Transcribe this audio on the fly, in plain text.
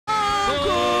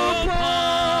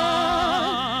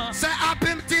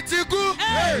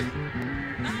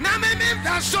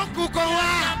Soku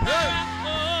Kowa.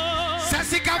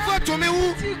 Sasika for to me,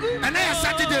 and I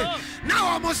Saturday.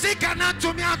 Now almost sick and not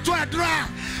to me out to a draw.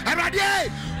 And I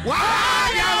did. Why,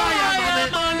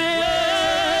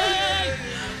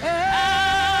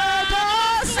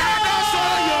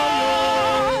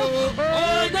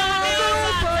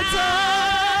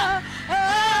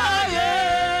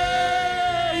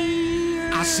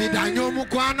 Asidanyo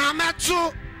mukwana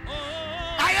metu.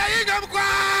 Ayayiga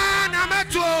mukwana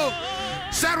metu.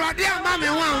 Saradia mami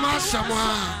wa masamwa.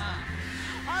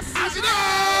 Asido.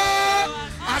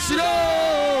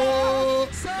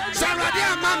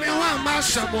 Saradia mami wa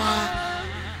masamwa.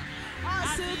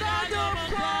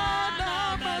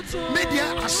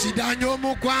 Media asidanyo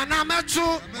mukwana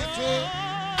metu.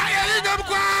 Ayayiga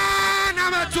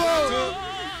mukwana metu.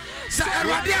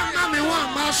 Saradia mami wa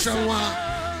masamwa.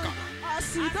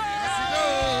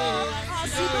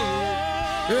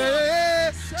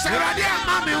 Saradia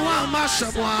mami wa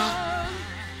masamwa.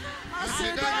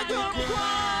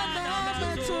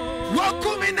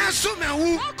 Wakumi na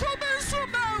sumewu.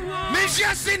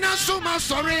 Mishia sina suma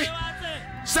sorry.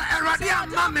 Saradia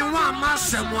mami wa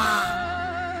masamwa.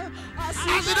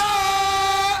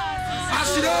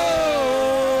 Asido.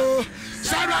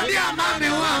 Saradia mami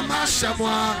wa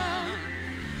masamwa.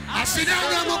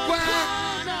 Asidanyo mukwa.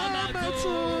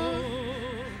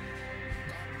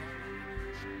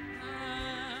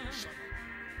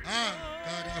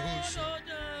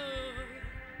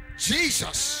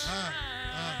 Jesus.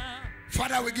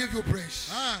 Father, we give you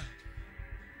praise.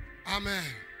 Amen.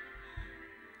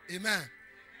 Amen.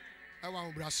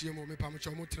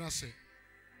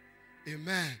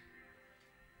 Amen.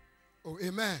 Oh,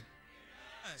 amen.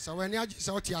 So when you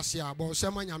say what you say about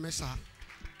someone you miss.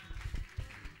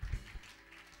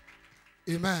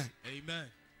 Amen. Amen.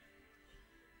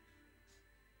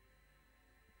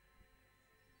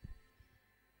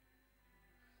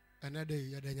 Another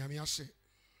day,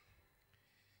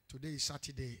 today is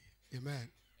Saturday. Amen.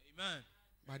 Amen.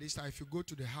 By this time, if you go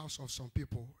to the house of some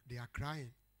people, they are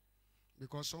crying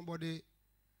because somebody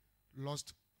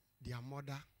lost their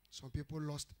mother. Some people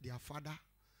lost their father.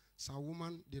 Some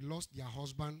women, they lost their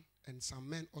husband. And some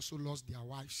men also lost their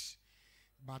wives.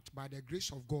 But by the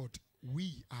grace of God,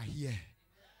 we are here.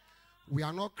 We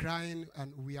are not crying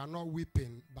and we are not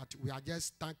weeping, but we are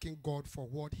just thanking God for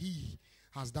what He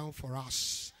has done for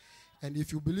us. And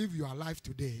if you believe you are alive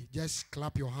today, just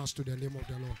clap your hands to the name of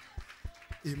the Lord.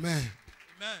 Amen.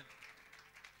 Amen.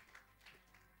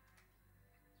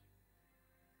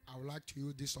 I would like to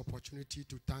use this opportunity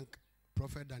to thank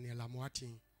Prophet Daniel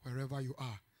Amuatin, wherever you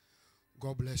are.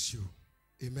 God bless you.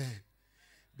 Amen.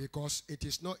 Because it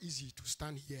is not easy to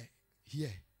stand here.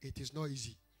 Here, it is not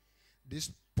easy.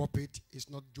 This pulpit is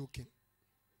not joking.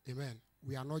 Amen.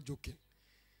 We are not joking.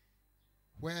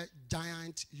 Where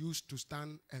giants used to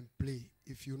stand and play.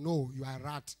 If you know you are a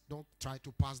rat, don't try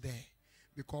to pass there.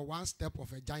 Because one step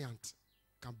of a giant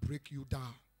can break you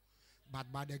down.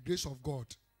 But by the grace of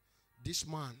God, this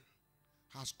man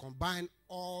has combined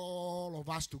all of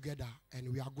us together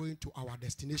and we are going to our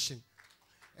destination.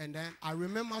 And then I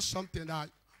remember something that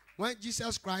when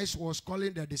Jesus Christ was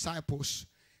calling the disciples,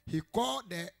 He called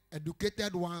the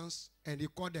educated ones and He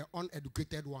called the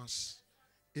uneducated ones.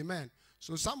 Amen.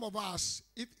 So some of us,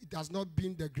 if it has not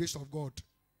been the grace of God,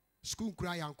 school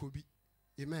cry and could be.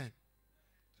 Amen.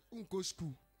 Unko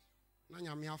school.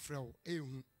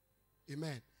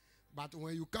 Amen. But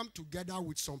when you come together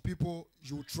with some people,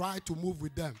 you try to move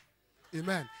with them.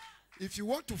 Amen. If you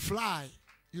want to fly,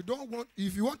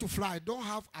 if you want to fly, don't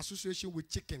have association with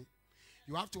chicken.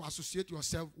 You have to associate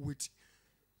yourself with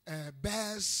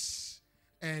bears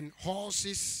and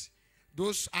horses.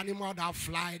 Those animals that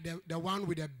fly, the one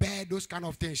with the bear, those kind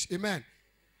of things. Amen.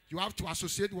 You have to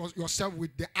associate yourself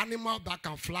with the animal that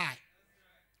can fly.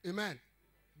 Amen.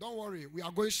 Don't worry, we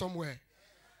are going somewhere.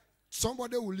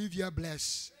 Somebody will leave here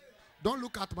blessed. Don't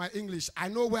look at my English. I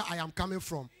know where I am coming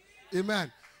from.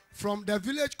 Amen. From the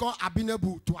village called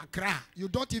Abinebu to Accra. You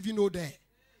don't even know there.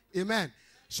 Amen.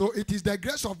 So it is the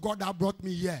grace of God that brought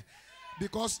me here.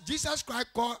 Because Jesus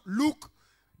Christ called Luke,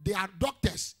 they are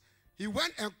doctors. He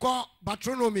went and called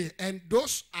Bartholomew, and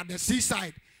those at the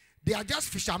seaside, they are just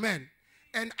fishermen.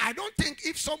 And I don't think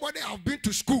if somebody has been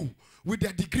to school with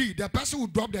a degree, the person will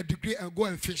drop the degree and go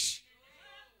and fish.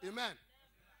 Amen.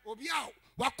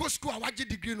 Wako school awaji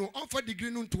degree no, onfa degree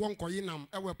no to one koyinam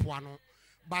ewe puano.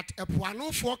 But a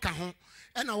puano for kahon,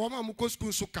 and a woman muko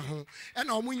school so kahon, and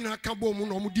a woman kabo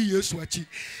no mudi yesuachi.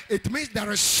 It means there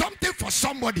is something for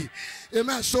somebody.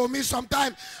 Amen. So me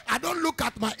sometimes I don't look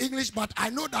at my English, but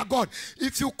I know that God,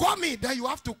 if you call me, then you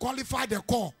have to qualify the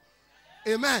call.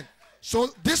 Amen. So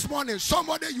this morning,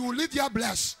 somebody you will live here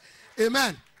blessed.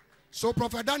 Amen. So,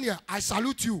 Prophet Daniel, I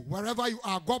salute you wherever you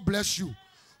are. God bless you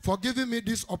for giving me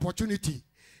this opportunity.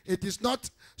 It is not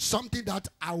something that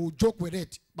I will joke with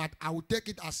it, but I will take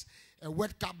it as a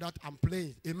word cap that I'm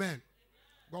playing. Amen.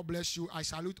 God bless you. I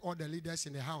salute all the leaders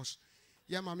in the house.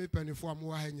 Yeah, mami penifo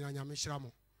amuwa henyina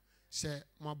nyamishiramo. Say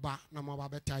maba na maba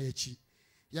beta yechi.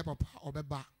 Yeah, papa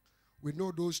obeba. We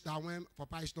know those that when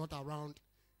papa is not around,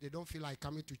 they don't feel like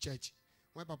coming to church.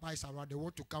 When papa is around, they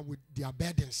want to come with their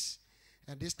burdens.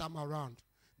 And this time around,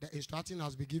 the instruction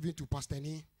has been given to Pastor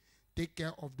Nee. Take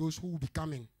care of those who will be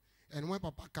coming. And when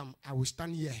papa come, I will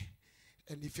stand here.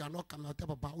 And if you are not coming, I'll tell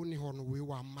papa only on we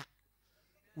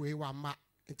were ma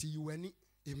until you any.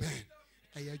 Amen.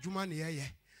 A human here.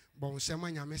 Bon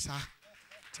sema nyamesa.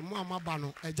 Timo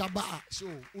amabano ejaba so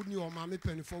uni o ma me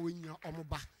penifo we nya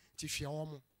omoba tifia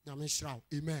omo nyamesra.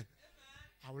 Amen.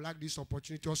 I would like this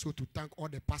opportunity also to thank all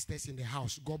the pastors in the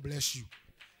house. God bless you.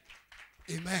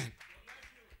 Amen.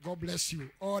 God bless you.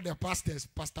 All the pastors,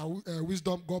 Pastor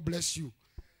Wisdom, God bless you.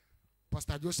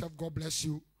 Pastor Joseph, God bless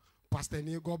you. Pastor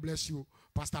Neil, God bless you.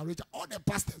 Pastor Richard, all the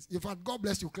pastors. In fact, God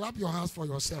bless you. Clap your hands for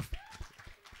yourself.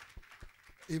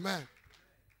 Amen.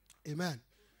 Amen.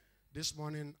 This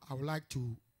morning, I would like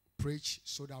to preach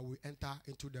so that we enter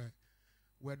into the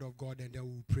word of God and then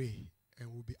we'll pray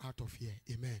and we'll be out of here.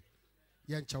 Amen.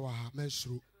 Yen chawaha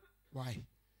mensru. Why?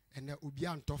 And then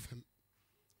ubian tofem.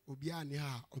 Ubian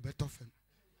niha obetofem.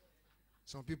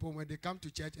 Some people, when they come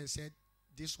to church and said,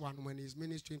 this one, when he's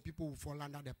ministering, people will fall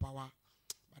under the power.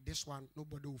 But this one,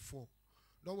 nobody will fall.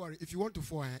 Don't worry. If you want to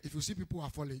fall, if you see people are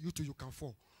falling, you too, you can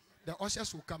fall. The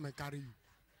ushers will come and carry you.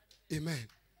 Amen.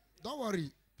 Don't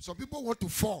worry. Some people want to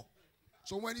fall.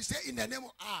 So when he say in the name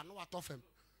of, no, I tough him.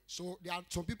 So there are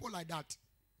some people like that.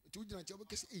 So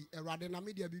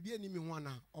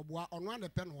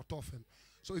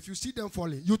if you see them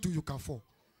falling, you too, you can fall.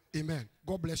 Amen.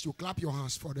 God bless you. Clap your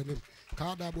hands for the name.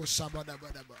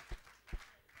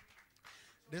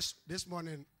 This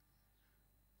morning,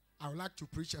 I would like to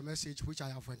preach a message which I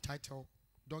have entitled,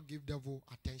 Don't Give Devil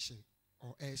Attention,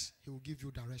 or else he will give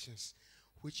you directions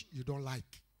which you don't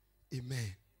like.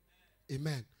 Amen.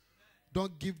 Amen.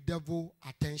 Don't give devil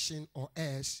attention, or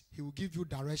else he will give you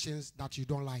directions that you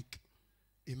don't like.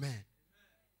 Amen.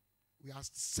 We are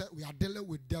dealing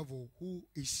with devil who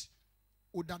is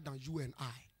older than you and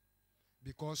I.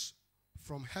 Because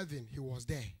from heaven he was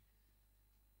there.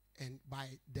 And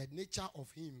by the nature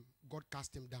of him, God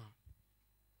cast him down.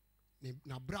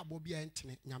 Na bra bobi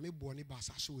entene nyame boni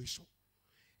basa so eso.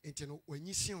 Entene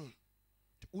onyi sion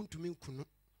untumi nkunu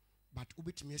but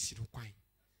ubetimi asiru kwan.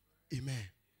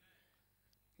 Amen.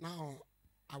 Now,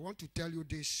 I want to tell you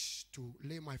this to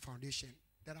lay my foundation.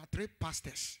 There are 3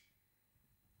 pastors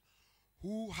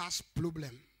who has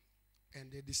problem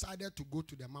and they decided to go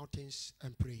to the mountains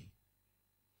and pray.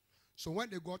 So when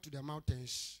they go to the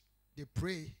mountains, they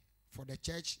pray for the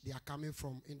church. They are coming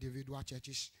from individual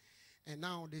churches. And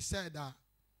now they said that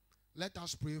let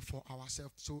us pray for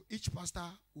ourselves. So each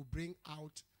pastor will bring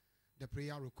out the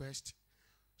prayer request.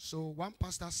 So one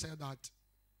pastor said that,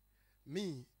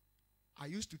 me, I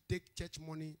used to take church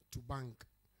money to bank.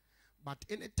 But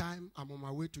anytime I'm on my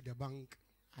way to the bank,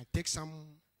 I take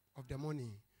some of the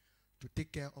money to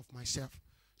take care of myself.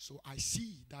 So I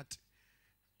see that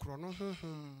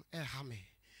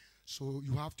so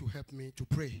you have to help me to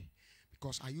pray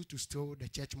because I used to steal the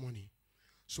church money.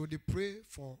 So they pray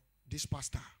for this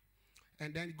pastor.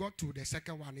 And then got to the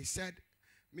second one. He said,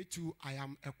 me too, I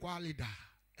am a choir leader.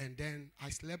 And then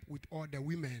I slept with all the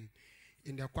women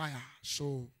in the choir.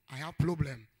 So I have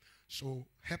problem. So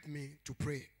help me to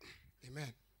pray.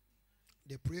 Amen.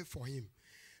 They pray for him.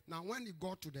 Now when he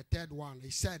got to the third one, he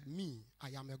said, me, I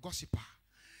am a gossiper.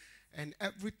 And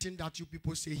everything that you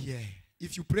people say here,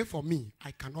 if you pray for me,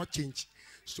 I cannot change.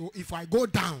 So if I go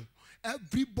down,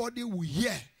 everybody will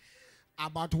hear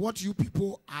about what you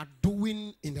people are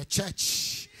doing in the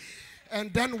church.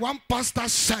 And then one pastor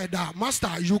said,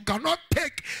 Master, you cannot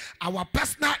take our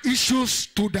personal issues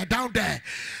to the down there.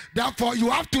 Therefore, you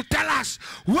have to tell us,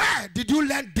 where did you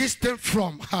learn this thing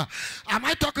from? Am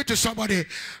I talking to somebody?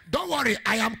 Don't worry,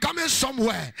 I am coming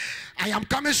somewhere. I am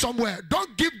coming somewhere.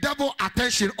 Don't give devil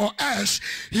attention, or else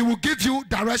he will give you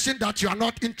direction that you are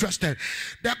not interested.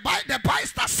 The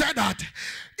pastor said that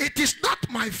it is not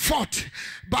my fault.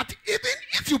 But even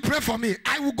if you pray for me,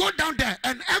 I will go down there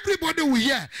and everybody will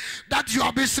hear that you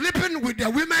have been sleeping with the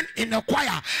women in the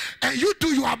choir, and you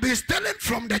too, you have been stealing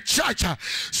from the church.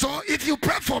 So if you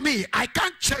pray for me, I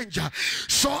can't change.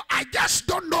 So I just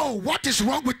don't know what is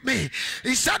wrong with me.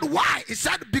 He said, why? He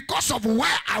said, because of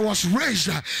where I was raised.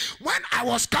 When I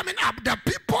was coming up, the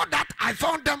people that I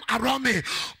found them around me,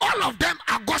 all of them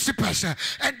are gossipers.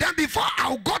 And then before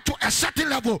I'll go to a certain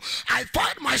level, I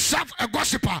find myself a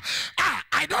gossiper.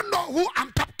 I don't know who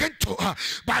I'm talking to,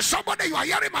 but somebody, you are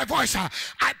hearing my voice.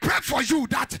 I pray for you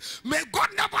that may God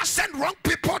never send wrong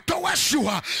people towards you,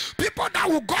 people that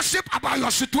will gossip about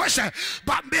your situation,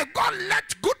 but may God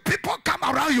let good people come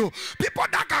around you, people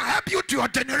that can help you to your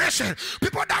generation,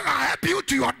 people that can help you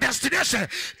to your destination,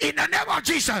 in the name of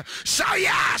Jesus. So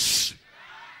yes.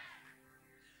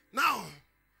 Now,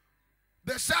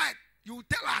 they said, you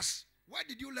tell us, where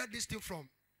did you learn this thing from?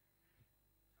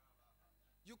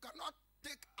 You cannot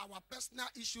take our personal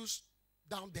issues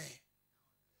down there.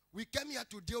 We came here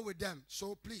to deal with them.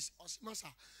 So please, Osimasa,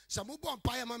 Samubo and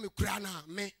Payama me krana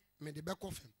me the back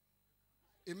of him.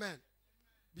 Amen.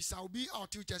 Bisa will be our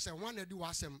teachers and one they do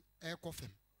ask him air coffin.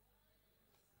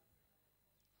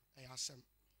 I ask him.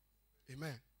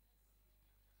 Amen.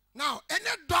 Now, any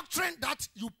doctrine that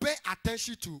you pay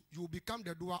attention to, you become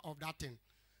the doer of that thing,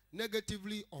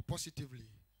 negatively or positively.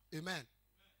 Amen.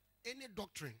 Any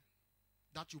doctrine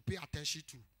that you pay attention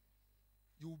to,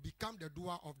 you become the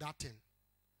doer of that thing.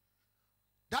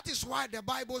 That is why the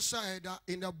Bible said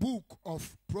in the book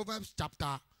of Proverbs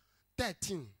chapter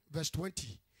 13, verse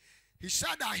 20, he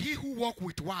said that he who walks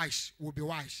with wise will be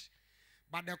wise,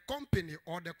 but the company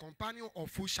or the companion of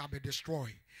fools shall be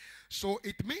destroyed. So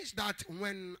it means that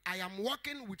when I am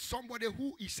working with somebody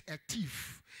who is a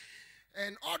thief,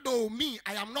 and although me,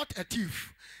 I am not a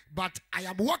thief, but I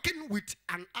am working with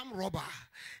an armed robber,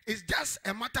 it's just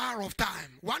a matter of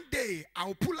time. One day,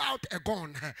 I'll pull out a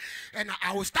gun and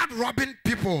I will start robbing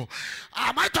people.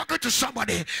 Am I talking to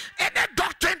somebody? Any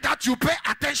doctrine that you pay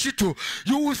attention to,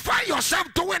 you will find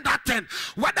yourself doing that thing,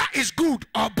 whether it's good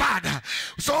or bad.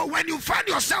 So when you find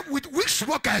yourself with weak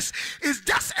smokers, it's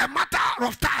just a matter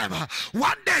of time.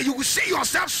 One day, you will see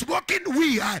yourself smoking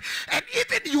weed, and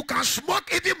even you can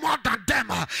smoke even more than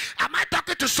them. Am I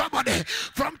talking to somebody?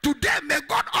 From today, may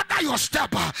God order your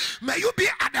step. May you be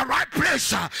at the right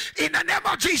place in the name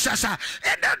of Jesus.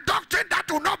 Any doctrine that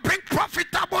will not bring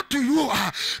profitable to you,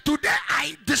 today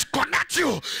I disconnect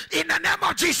you in the name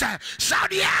of Jesus.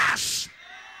 Shout yes.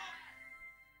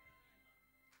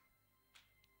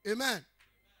 Amen.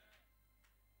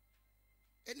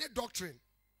 Any doctrine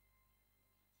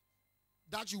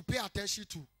that you pay attention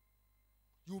to,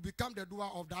 you become the doer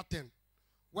of that thing,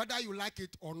 whether you like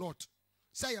it or not.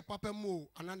 Say a papa mo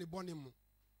anani boni mo.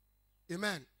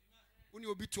 Amen. When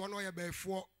you be to annoy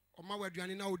before or my word you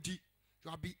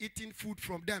will be eating food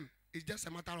from them. It's just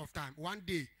a matter of time. One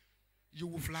day you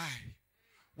will fly,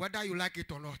 whether you like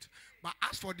it or not. But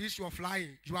as for this, you are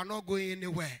flying. You are not going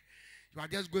anywhere. You are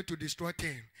just going to destroy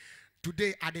things.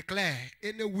 Today I declare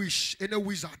any wish, any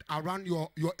wizard around your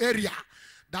area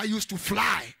that used to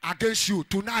fly against you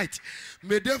tonight,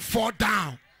 may they fall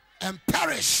down and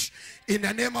perish in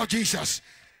the name of Jesus.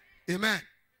 Amen.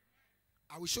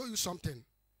 I will show you something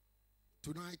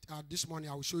tonight. This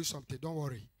morning I will show you something. Don't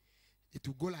worry. It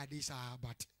will go like this,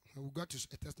 but when we go to a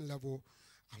certain level,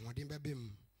 I want him.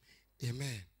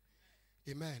 Amen.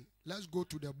 Amen. Let's go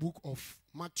to the book of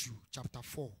Matthew chapter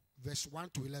 4, verse 1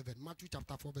 to 11. Matthew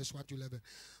chapter 4, verse 1 to 11.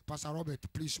 Pastor Robert,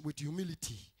 please, with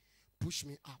humility, push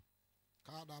me up.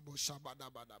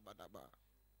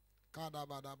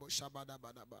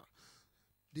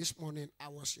 This morning I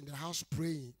was in the house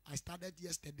praying. I started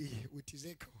yesterday with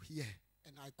Ezekiel here,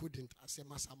 and I couldn't. I said,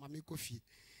 Masa mami kofi,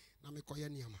 na me koye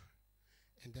niyama.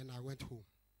 And then I went home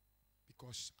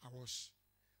because I was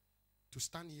to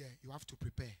stand here. You have to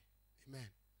prepare. Amen.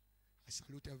 I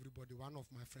salute everybody. One of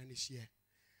my friends is here.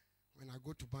 When I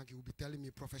go to bank, he will be telling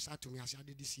me, Professor, to me, I said, I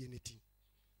didn't see anything.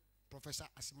 Professor,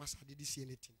 I said, Master, I didn't see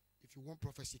anything. If you want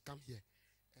prophecy, come here.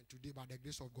 And today, by the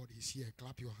grace of God, he's here.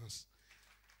 Clap your hands.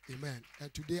 Amen.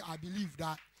 And today, I believe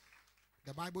that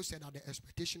the Bible said that the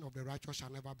expectation of the righteous shall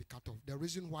never be cut off. The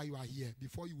reason why you are here,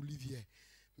 before you leave here,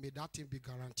 may that thing be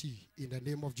guaranteed in the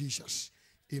name of Jesus.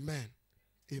 Amen.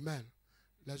 Amen.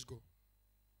 Let's go.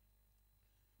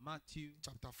 Matthew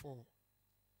chapter 4,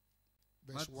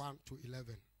 verse 1 to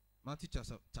 11. Matthew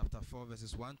chapter 4,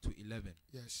 verses 1 to 11.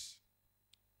 Yes.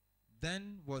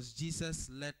 Then was Jesus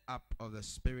led up of the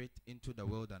Spirit into the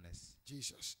wilderness.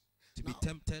 Jesus. To be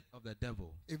tempted of the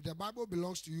devil. If the Bible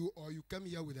belongs to you or you came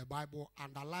here with the Bible,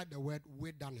 underline the word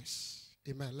wilderness.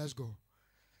 Amen. Let's go.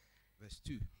 Verse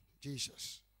 2.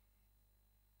 Jesus.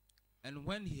 And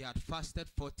when he had fasted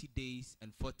 40 days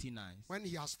and 40 nights. When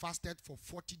he has fasted for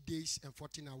 40 days and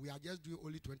 40 nights, we are just doing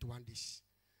only 21 days.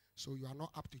 So you are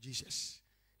not up to Jesus.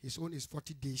 His own is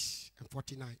 40 days and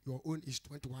 49. Your own is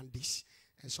 21 days.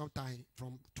 And sometimes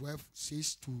from 12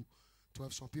 6 to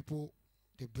 12, some people,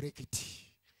 they break it.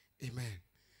 Amen.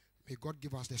 May God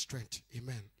give us the strength.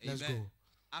 Amen. Let's go.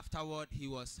 Afterward, he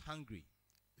was hungry.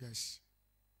 Yes.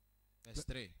 Verse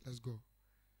 3. Let's go.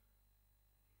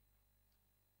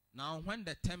 Now when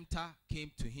the tempter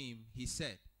came to him, he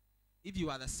said, if you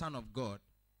are the Son of God,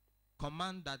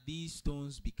 command that these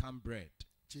stones become bread.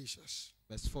 Jesus.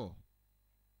 Verse 4.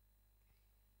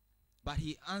 But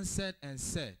he answered and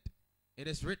said, it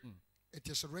is written. It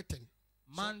is written.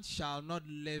 Man shall not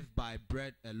live by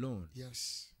bread alone.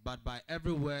 Yes. But by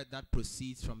every word that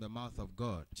proceeds from the mouth of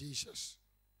God. Jesus.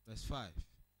 Verse 5.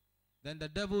 Then the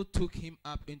devil took him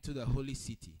up into the holy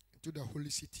city. To the holy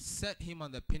city. Set him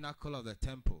on the pinnacle of the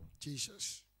temple.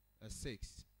 Jesus. Verse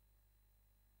 6.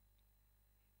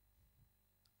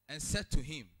 And said to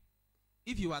him,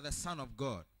 if you are the Son of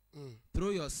God, throw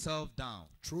yourself down.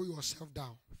 Throw yourself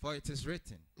down. For it is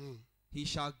written, he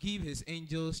shall give his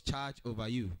angels charge over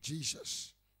you.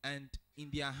 Jesus. And in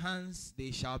their hands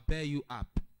they shall bear you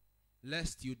up,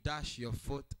 lest you dash your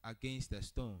foot against a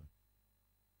stone.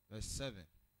 Verse 7.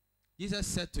 Jesus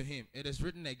said to him, it is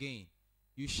written again,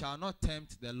 you shall not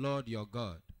tempt the Lord your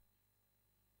God.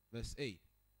 Verse 8.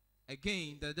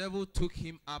 Again, the devil took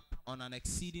him up on an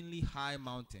exceedingly high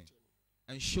mountain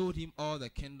and showed him all the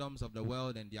kingdoms of the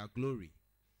world and their glory.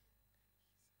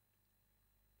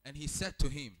 And he said to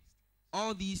him,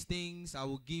 all these things I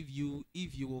will give you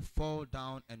if you will fall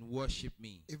down and worship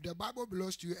me. If the Bible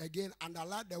belongs to you, again,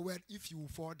 underline the word if you will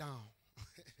fall down.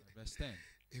 Verse 10.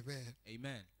 Amen.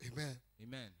 Amen. Amen.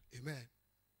 Amen. Amen.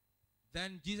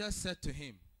 Then Jesus said to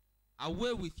him,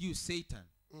 away with you, Satan,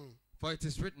 for it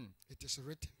is written, it is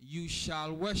written, you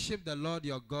shall worship the Lord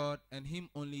your God, and him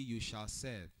only you shall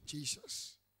serve.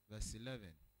 Jesus. Verse 11.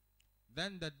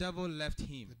 Then the devil left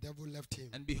him. The devil left him.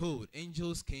 And behold,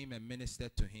 angels came and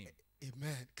ministered to him.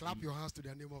 Amen. Clap your hands to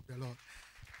the name of the Lord.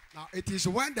 Now, it is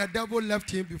when the devil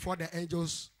left him before the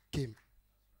angels came.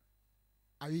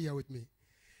 Are you here with me?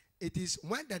 It is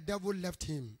when the devil left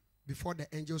him before the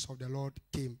angels of the Lord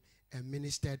came and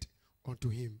ministered unto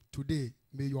him. Today,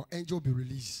 may your angel be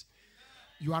released.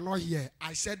 You are not here.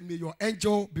 I said, may your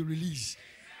angel be released.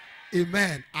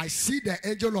 Amen. I see the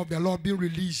angel of the Lord being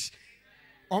released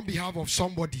on behalf of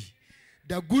somebody.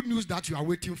 The good news that you are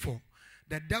waiting for.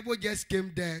 The devil just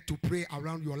came there to pray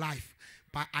around your life.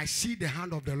 But I see the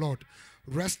hand of the Lord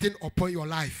resting upon your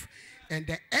life. And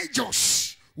the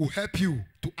angels will help you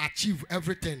to achieve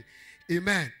everything.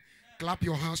 Amen. Clap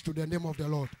your hands to the name of the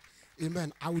Lord.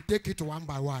 Amen. I will take it one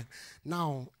by one.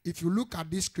 Now, if you look at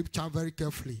this scripture very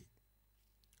carefully,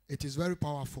 it is very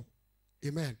powerful.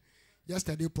 Amen.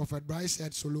 Yesterday, Prophet Bryce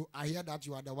said, Solo, I hear that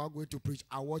you are the one going to preach.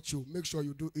 I watch you. Make sure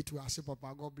you do it well. I say,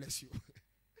 Papa, God bless you.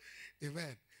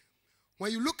 Amen.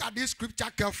 When you look at this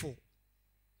scripture careful,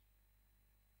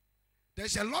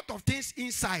 there's a lot of things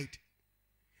inside.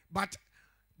 But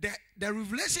the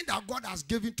revelation that God has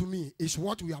given to me is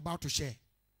what we are about to share.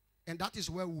 And that is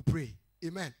where we pray.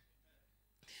 Amen.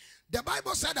 The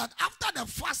Bible said that after the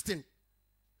fasting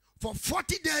for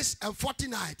 40 days and 40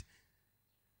 nights,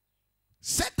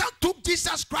 Satan took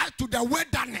Jesus Christ to the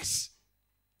wilderness.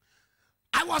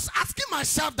 I was asking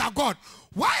myself that, God,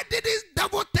 why did this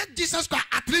devil take Jesus Christ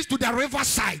at least to the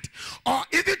riverside or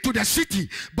even to the city,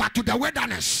 but to the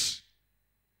wilderness?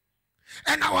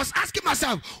 And I was asking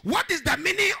myself, what is the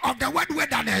meaning of the word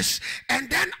wilderness? And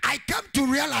then I came to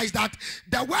realize that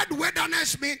the word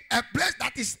wilderness means a place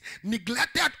that is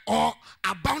neglected or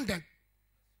abandoned.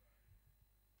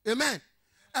 Amen.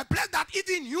 A place that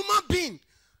even human being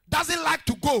doesn't like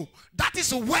to go. That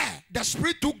is where the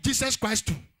Spirit took Jesus Christ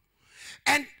to.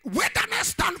 And wilderness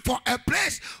stands for a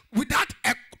place without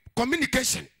a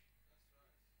communication.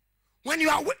 When you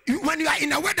are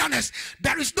in a wilderness,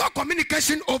 there is no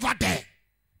communication over there.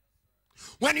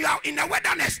 When you are in a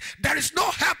wilderness, there is no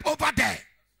help over there.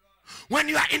 When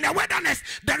you are in a wilderness,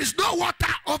 there is no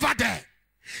water over there.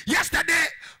 Yesterday,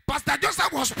 Pastor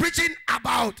Joseph was preaching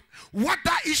about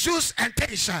water issues and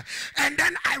things. And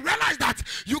then I realized that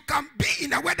you can be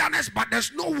in a wilderness, but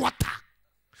there's no water.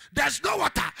 There's no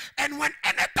water. And when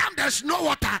anytime there's no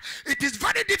water, it is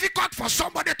very difficult for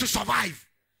somebody to survive.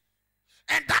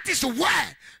 And that is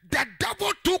where the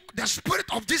devil took the Spirit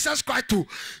of Jesus Christ to.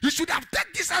 You should have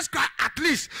taken Jesus Christ at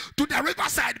least to the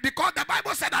riverside, because the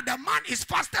Bible said that the man is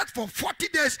fasted for 40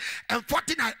 days and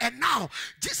 40 nights. And now,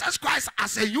 Jesus Christ,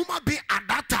 as a human being at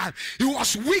that time, he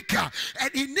was weaker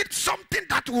and he needs something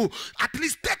that will at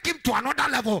least take him to another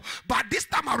level. But this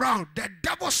time around, the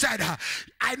devil said,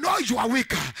 I know you are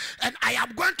weaker and I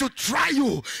am going to try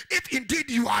you if indeed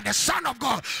you are the Son of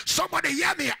God. Somebody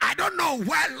hear me. I don't know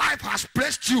where life has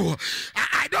placed you.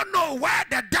 I don't know where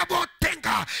the devil think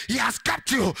he has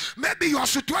kept you. Maybe your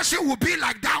situation will be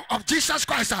like that of Jesus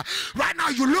Christ. Right now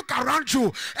you look around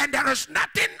you and there is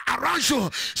nothing around you.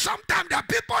 Sometimes the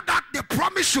people that they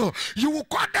promise you, you will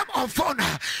call them on phone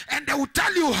and they will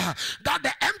tell you that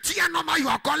the MTN number you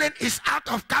are calling is out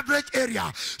of coverage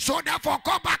area. So therefore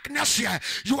call back next year.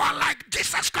 You are like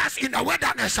Jesus Christ in the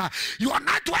wilderness. Your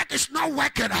network is not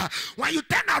working. When you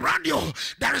turn around you,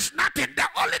 there is nothing. The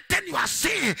only thing you are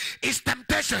seeing is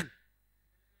temptation.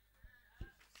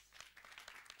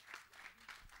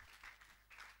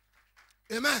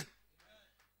 Amen.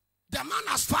 The man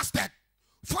has fasted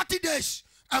 40 days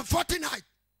and 40 nights.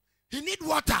 He need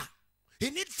water. He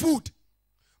need food.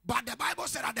 But the Bible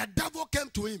said that the devil came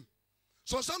to him.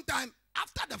 So sometime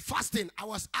after the fasting, I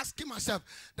was asking myself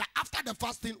that after the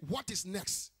fasting, what is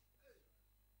next?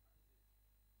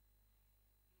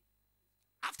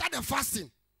 After the fasting,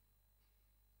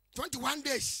 21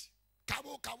 days.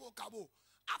 Kabo.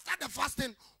 After the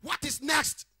fasting, what is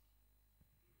next?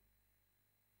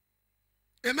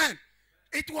 Amen.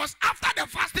 It was after the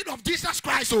fasting of Jesus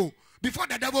Christ, before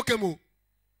the devil came.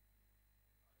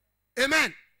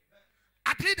 Amen.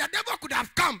 At least the devil could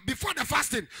have come before the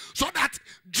fasting, so that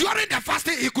during the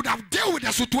fasting he could have dealt with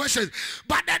the situation.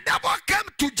 But the devil came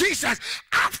to Jesus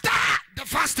after the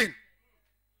fasting.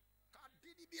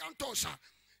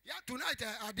 Yeah, tonight,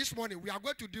 this morning, we are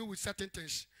going to deal with certain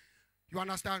things. You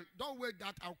understand? Don't wait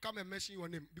that I'll come and mention your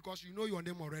name, because you know your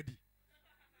name already.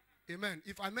 Amen.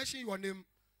 If I mention your name,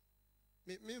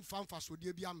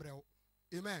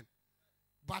 amen.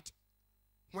 But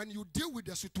when you deal with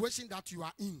the situation that you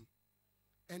are in,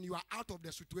 and you are out of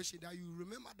the situation, that you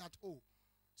remember that, oh,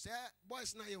 say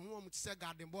boys na you home say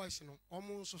garden boys no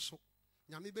almost so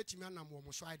nyame betimi anam wo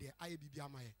mo so ide aye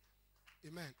bibia maye.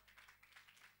 Amen.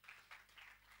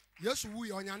 Yes, we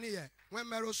onyane ye. When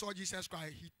Mary saw Jesus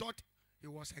Christ, he thought he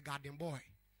was a garden boy.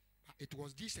 But it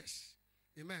was Jesus.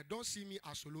 Amen. Don't see me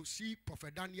as solo. See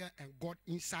Prophet Daniel and God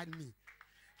inside me.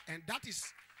 And that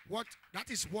is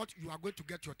what you are going to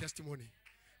get your testimony.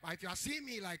 But if you are seeing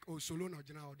me like, oh, solo no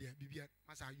general there,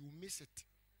 you miss it.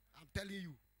 I'm telling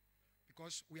you.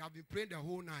 Because we have been praying the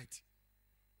whole night.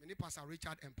 Many Pastor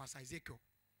Richard and Pastor Ezekiel.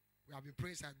 We have been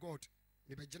praying, say, God,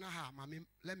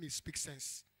 let me speak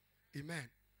sense. Amen.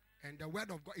 And the word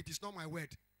of God, it is not my word.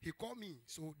 He called me,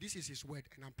 so this is his word,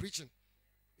 and I'm preaching.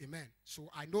 Amen. So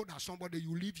I know that somebody,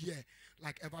 you live here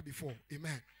like ever before.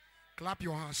 Amen. Clap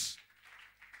your hands.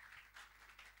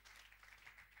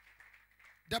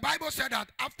 The Bible said that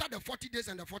after the 40 days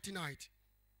and the 40 nights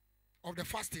of the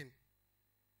fasting,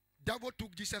 devil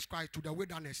took Jesus Christ to the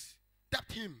wilderness,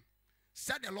 tapped him,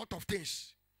 said a lot of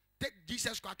things. Take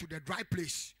Jesus Christ to the dry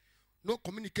place. No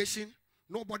communication.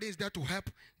 Nobody is there to help.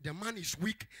 The man is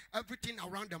weak. Everything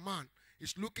around the man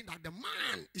is looking at the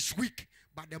man is weak,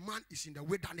 but the man is in the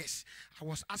wilderness. I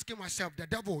was asking myself, the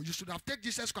devil, you should have taken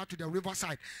Jesus Christ to the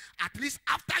riverside. At least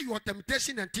after your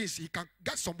temptation and things, he can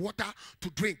get some water to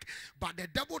drink. But the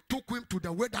devil took him to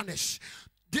the wilderness.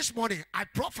 This morning, I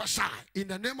prophesy in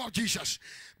the name of Jesus,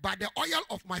 by the oil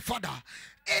of my Father,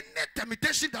 any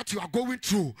temptation that you are going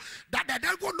through, that the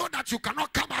devil know that you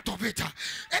cannot come out of it.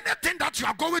 Anything that you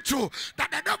are going through, that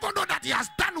the devil know that he has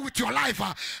done with your life.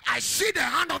 I see the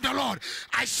hand of the Lord.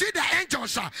 I see the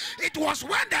angels. It was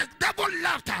when the devil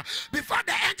left before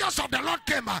the angels of the Lord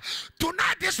came.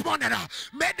 Tonight, this morning,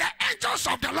 may the angels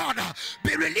of the Lord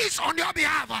be released on your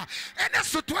behalf. Any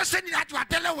situation that you are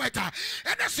dealing with,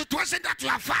 any situation that you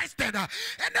are fighting,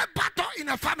 any battle in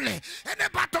a family, any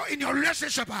battle in your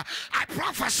relationship, I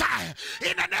prophesy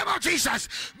in the name of Jesus,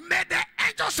 may the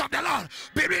angels of the Lord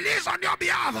be released on your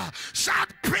behalf.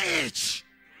 Shout, preach.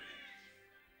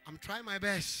 I'm trying my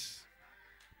best.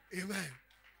 Amen.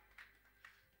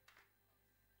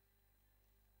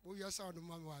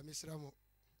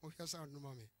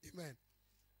 Amen.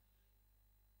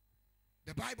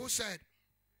 The Bible said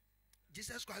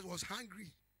Jesus Christ was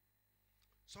hungry.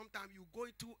 Sometimes you go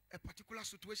into a particular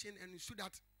situation and you see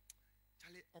that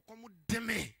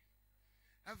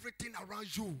everything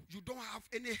around you, you don't have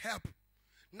any help.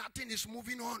 Nothing is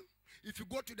moving on. If you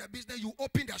go to the business, you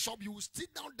open the shop, you will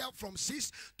sit down there from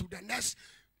 6 to the next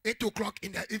 8 o'clock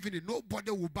in the evening, nobody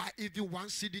will buy even one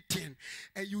CD tin,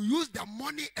 and you use the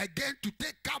money again to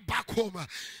take car back home.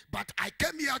 But I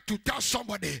came here to tell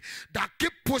somebody that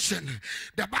keep pushing.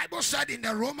 The Bible said in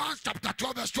the Romans chapter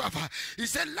 12 verse 12, he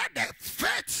said, let the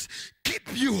faith keep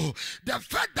you. The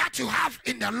faith that you have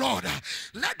in the Lord,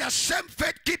 let the same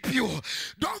faith keep you.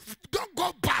 Don't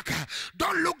go back.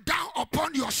 Don't look down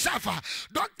upon yourself.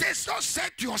 Don't say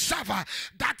to yourself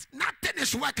that nothing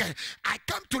is working. I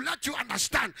come to let you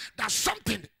understand that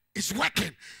something is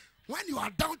working. When you are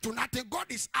down to nothing, God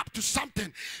is up to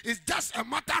something. It's just a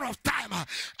matter of time.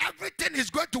 Everything is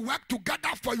going to work together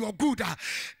for your good.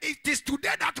 It is today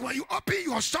that when you open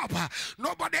your shop,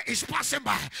 nobody is passing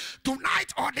by.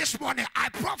 Tonight or this morning, I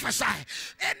prophesy,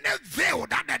 any veil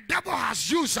that the devil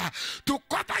has used to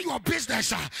cover your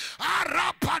business,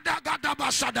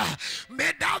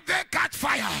 may that veil catch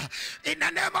fire in the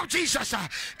name of Jesus.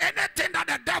 Anything that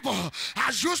the devil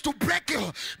has used to break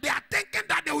you, they are thinking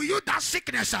that they will use that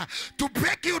sickness to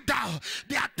break you down.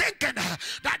 They are thinking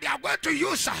that they are going to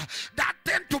use that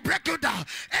thing to break you down.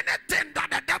 Anything that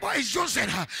the devil is using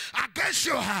against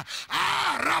you,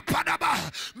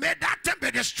 may that thing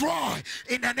be destroyed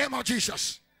in the name of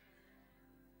Jesus.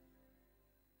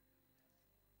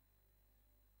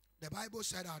 The Bible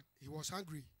said that he was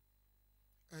hungry,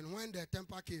 and when the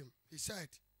tempter came, he said,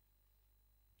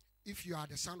 if you are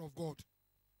the Son of God,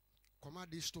 command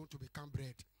this stone to become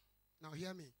bread. Now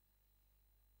hear me.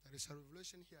 There is a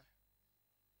revelation here.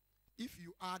 If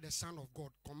you are the Son of God,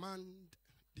 command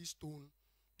this stone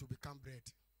to become bread.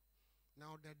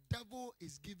 Now the devil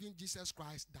is giving Jesus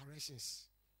Christ directions.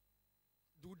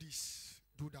 Do this,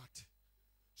 do that.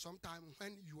 Sometimes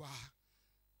when you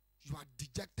are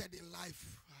dejected in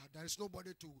life, there is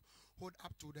nobody to hold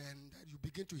up to them. You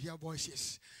begin to hear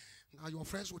voices. Now your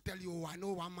friends will tell you, oh, I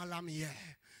know one malam here.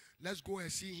 Let's go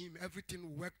and see him. Everything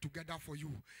will work together for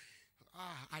you.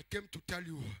 I came to tell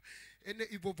you, any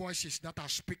evil voices that are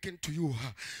speaking to you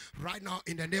right now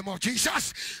in the name of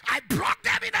Jesus, I block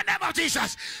them in the name of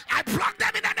Jesus. I block them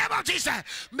in the name of Jesus.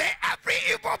 May every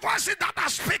evil voices that are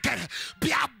speaking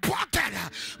be aborted.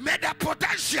 May the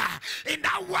potential in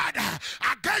that word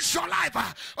against your life,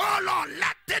 oh Lord,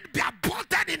 let it be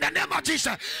aborted in the name of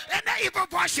Jesus. Any evil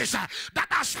voices that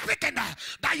are speaking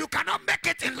that you cannot make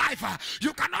it in life,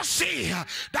 you cannot see,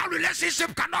 that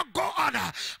relationship cannot go on,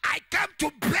 I came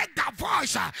to break that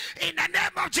voice in the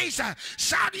name of Jesus.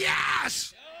 Shout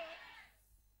yes.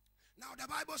 Now the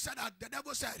Bible said that the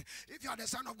devil said, if you are the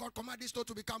Son of God, command this stone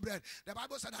to become bread. The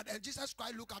Bible said that, and Jesus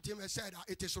Christ looked at him and said,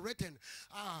 it is written.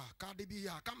 Cardi B,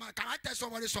 come on, can I tell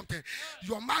somebody something?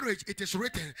 Your marriage, it is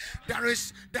written. There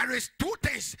is two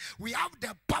things. We have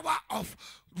the power of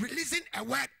releasing a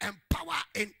word and power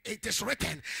in it is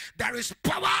written. There is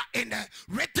power in the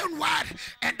written word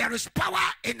and there is power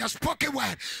in the spoken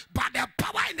word. But the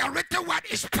power in the written word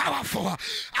is powerful.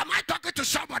 Am I talking to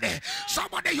somebody?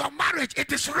 Somebody, your marriage, it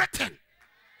is written.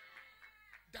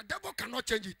 The devil cannot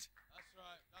change it.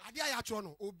 That's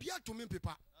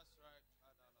right.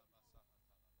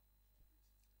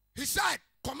 He said,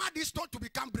 command this stone to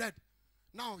become bread.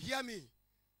 Now hear me.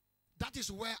 That is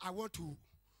where I want to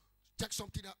check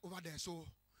something over there. So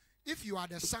if you are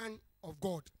the Son of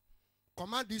God,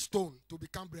 command this stone to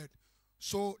become bread.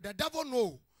 So the devil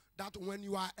know that when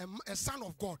you are a son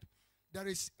of God, there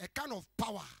is a kind of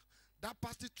power that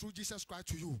passes through Jesus Christ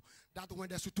to you, that when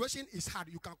the situation is hard,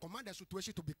 you can command the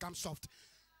situation to become soft.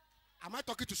 Am I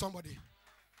talking to somebody?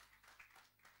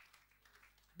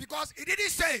 Because he didn't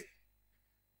say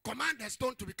command the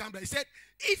stone to become bread. He said,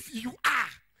 if you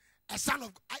are a son of,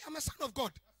 I am a son of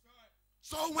God.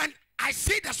 So when I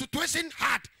see the situation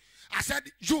hard, I said,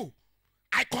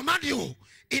 I command you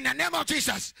in the name of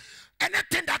Jesus.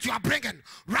 Anything that you are bringing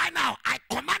right now, I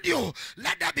command you,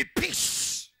 let there be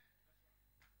peace.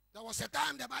 There was a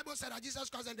time the Bible said that Jesus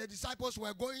Christ and the disciples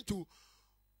were going to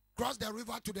cross the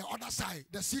river to the other side,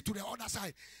 the sea to the other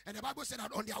side. And the Bible said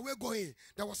that on their way going,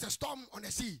 there was a storm on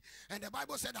the sea. And the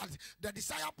Bible said that the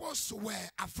disciples were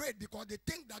afraid because they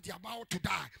think that they are about to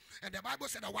die. And the Bible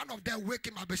said that one of them wake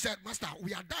him up and said, Master,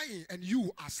 we are dying and you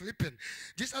are sleeping.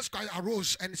 Jesus Christ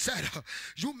arose and said,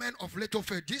 you men of little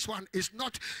faith, this one is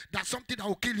not that something that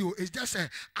will kill you. It's just an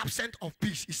absence of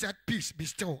peace. He said, peace, be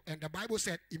still. And the Bible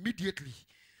said, immediately,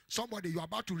 somebody, you are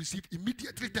about to receive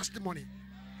immediately testimony.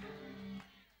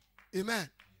 Amen.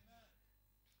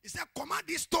 He said, command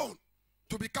this stone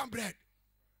to become bread.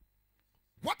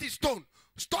 What is stone?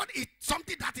 Stone is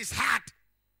something that is hard.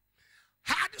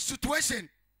 Hard situation.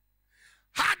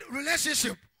 Hard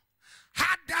relationship.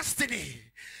 Hard destiny.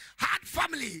 Hard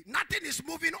family. Nothing is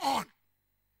moving on.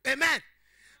 Amen.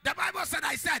 The Bible said,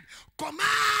 I said,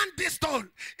 command this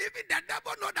stone. Even the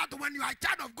devil know that when you are a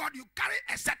child of God, you carry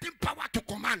a certain power to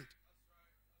command.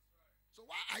 So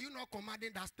why are you not commanding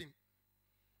that thing?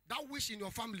 That wish in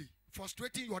your family,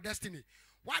 frustrating your destiny.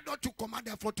 Why don't you command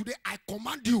them? For today, I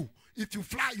command you. If you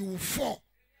fly, you will fall.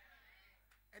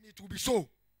 And it will be so.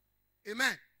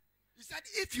 Amen. He said,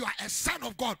 if you are a son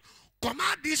of God,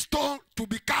 command this stone to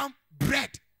become bread.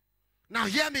 Now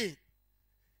hear me.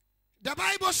 The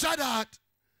Bible said that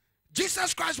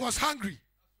Jesus Christ was hungry.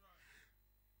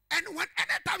 And when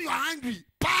anytime you are hungry,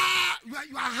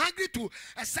 you are hungry to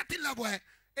a certain level, any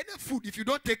food, if you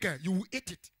don't take care, you will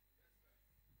eat it.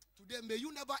 Today, may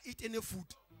you never eat any food.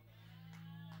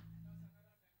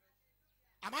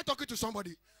 Am I talking to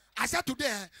somebody? I said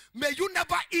today, may you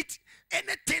never eat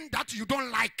anything that you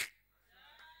don't like.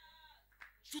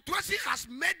 Situation has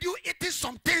made you eating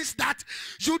some things that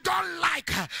you don't like,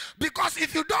 because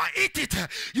if you don't eat it,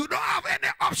 you don't have any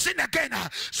option again.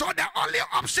 So the only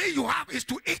option you have is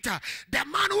to eat. The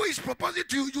man who is proposing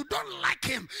to you, you don't like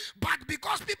him, but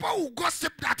because people will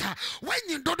gossip that when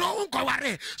you don't know,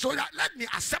 so that let me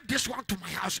accept this one to my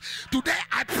house. Today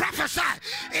I prophesy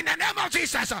in the name of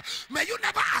Jesus, may you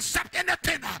never accept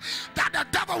anything that the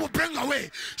devil will bring away.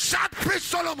 Shout, praise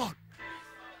Solomon.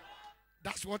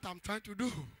 That's what I'm trying to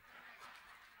do.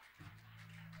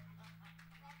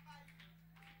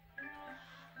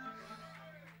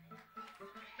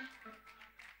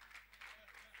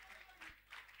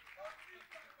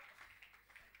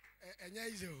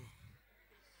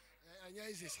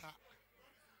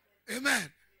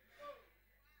 Amen.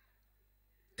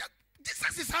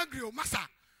 Jesus is hungry, Master.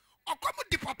 Or come with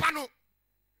the papano.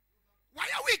 Why are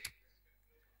you weak?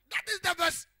 That is the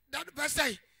verse. That verse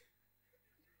say.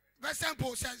 Verse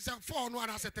 4, 1,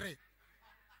 and 3.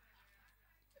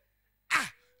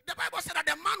 The Bible said that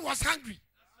the man was hungry.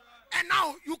 And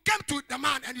now you came to the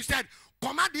man and you said,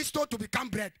 command this stone to become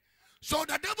bread. So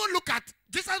the devil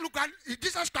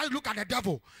Jesus Christ looked at the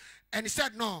devil and he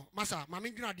said, no, Master,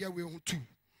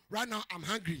 right now I'm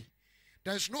hungry.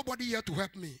 There is nobody here to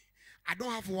help me. I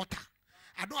don't have water.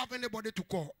 I don't have anybody to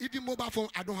call. Even mobile phone,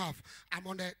 I don't have. I'm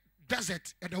on the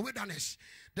desert and the wilderness.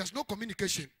 There's no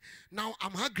communication. Now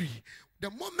I'm hungry. The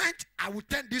moment I will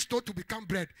turn this stone to become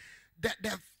bread,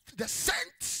 the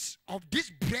scent of this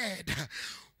bread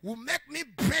will make me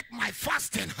break my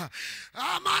fasting.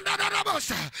 Am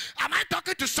I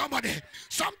talking to somebody?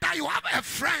 Sometimes you have a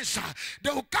friend, they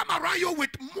will come around you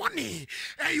with money,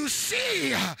 and you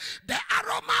see the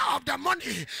aroma of the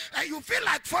money, and you feel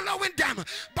like following them,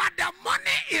 but the money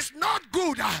is not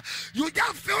good. You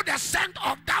just feel the scent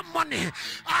of that money,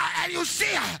 and you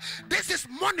see this is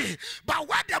money, but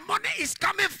where the money is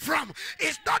coming from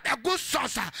is not a good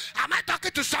source. Am I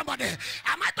talking to somebody?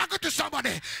 Am I talking to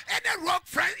somebody? Any rogue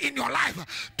friend in your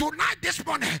life tonight, this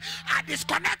morning, I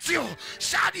disconnect you.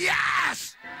 Shout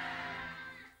yes.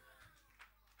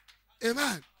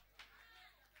 Amen.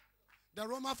 The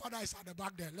Roman father is at the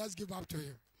back there. Let's give up to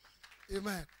him.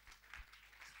 Amen.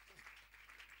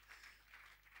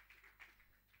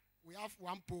 We have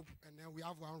one pope and then we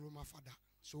have one Roman father,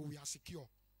 so we are secure.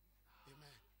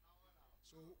 Amen.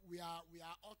 So we are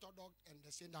orthodox and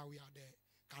the same that we are the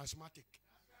charismatic.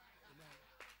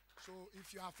 So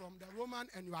if you are from the Roman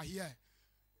and you are here,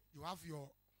 you have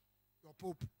your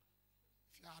Pope.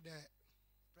 If you are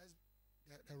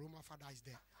the Roman father is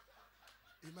there.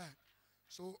 Amen.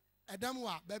 So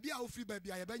Edamwa, baby, I will free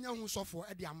baby. I been who suffer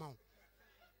at the amount.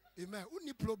 Amen.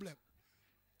 Only problem.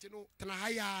 You know,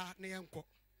 Tanahaya Neyanko.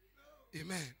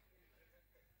 Amen.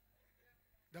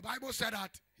 The Bible said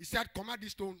that he said, command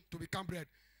this stone to become bread.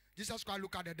 Jesus Christ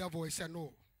looked at the devil. He said,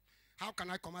 no. How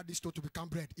can I command this stone to become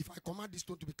bread? If I command this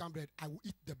stone to become bread, I will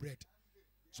eat the bread.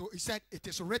 So he said, it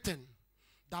is written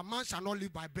that man shall not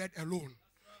live by bread alone,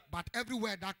 but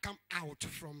everywhere that come out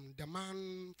from the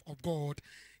man of God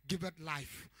giveth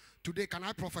life. Today, can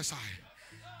I prophesy?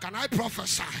 Can I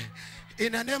prophesy?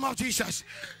 In the name of Jesus.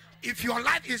 If your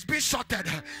life is being shorted,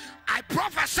 I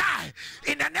prophesy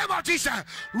in the name of Jesus,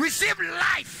 receive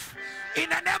life. In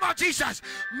the name of Jesus,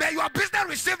 may your business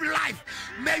receive life.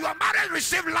 May your marriage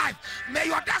receive life. May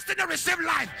your destiny receive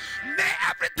life. May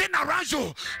everything around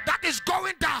you that is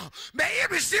going down, may it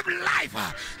receive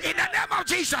life. In the name of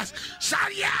Jesus,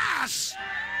 shout yes.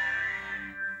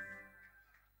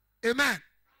 Amen.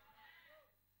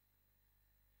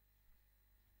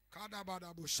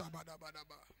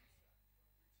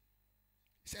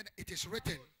 He said, it is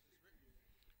written,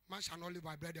 man shall not live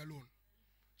by bread alone.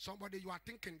 Somebody, you are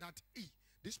thinking that,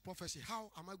 this prophecy,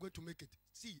 how am I going to make it?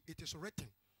 See, it is written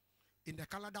in the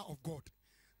calendar of God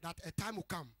that a time will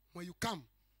come. When you come,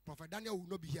 Prophet Daniel will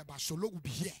not be here, but Solo will be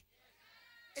here.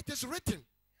 It is written.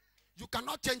 You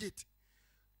cannot change it.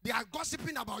 They are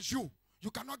gossiping about you. You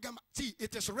cannot get. See,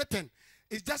 it is written.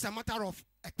 It's just a matter of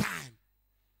a time.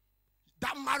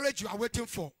 That marriage you are waiting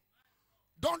for,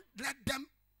 don't let them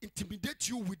intimidate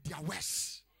you with their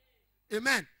words.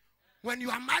 Amen. When you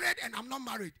are married and I'm not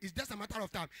married, it's just a matter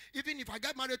of time. Even if I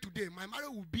get married today, my marriage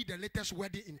will be the latest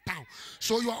wedding in town.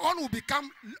 So your own will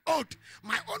become old.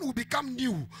 My own will become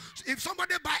new. If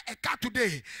somebody buy a car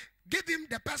today, give him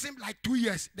the person like 2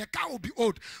 years. The car will be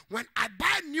old. When I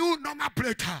buy new normal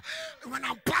plate, when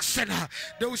I'm passing,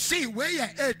 they will see where you're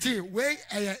 18, where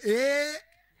you're.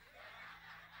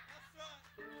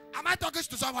 Am I talking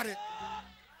to somebody?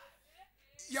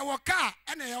 Your car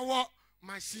and your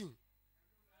machine.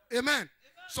 Amen.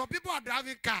 Some people are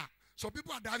driving car. Some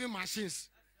people are driving machines.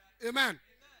 Amen.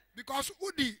 Because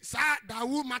Udi sa da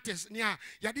who matters near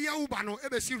Yadia Ubano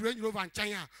ever see Range Rover and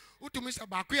China. Utu Mr.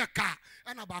 Bakuya car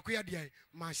and a Bakuya dia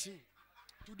machine.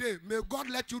 Today, may God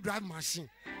let you drive machine.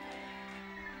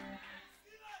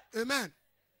 Amen.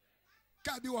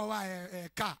 Kabiwa a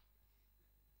car.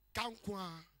 Kankwa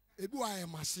Ebu a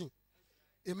machine.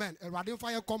 Amen. A radiant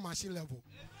fire come machine level.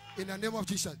 In the name of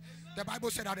Jesus. The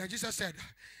Bible said that, and Jesus said,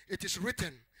 it is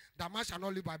written that man shall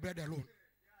not live by bread alone.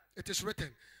 It is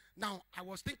written. Now, I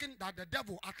was thinking that the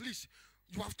devil, at least,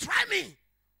 you have tried me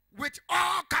with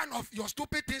all kind of your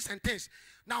stupid things and things.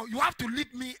 Now, you have to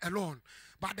leave me alone.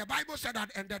 But the Bible said that,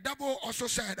 and the devil also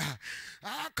said,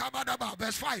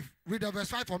 verse 5. Read the verse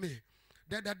 5 for me.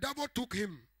 Then the devil took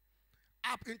him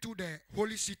up into the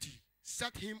holy city,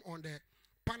 set him on the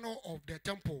panel of the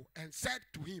temple, and said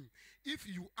to him, if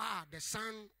you are the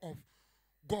Son of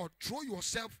God, throw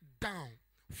yourself down,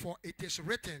 for it is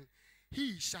written,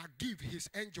 he shall give his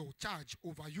angel charge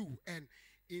over you, and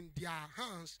in their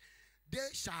hands they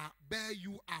shall bear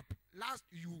you up, lest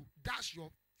you dash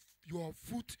your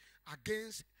foot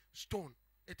against stone.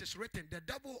 It is written. The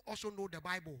devil also know the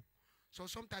Bible, so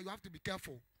sometimes you have to be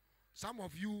careful. Some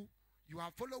of you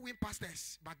are following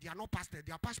pastors, but they are not pastors,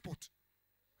 they are passport.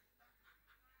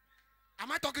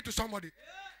 Am I talking to somebody?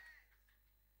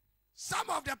 Some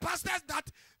of the pastors that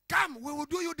come, we will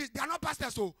do you this. They are not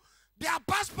pastors, so they are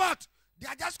passport. They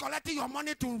are just collecting your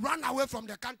money to run away from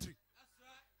the country.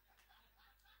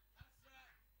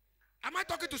 Am I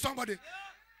talking to somebody?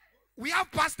 We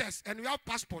have pastors and we have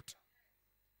passport.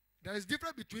 There is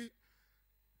difference between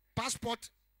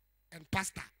passport and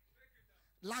pastor.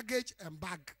 Luggage and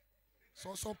bag.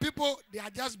 So some people, they are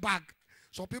just bag.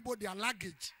 Some people, they are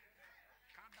luggage.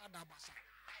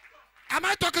 Am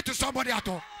I talking to somebody at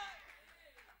all?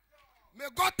 May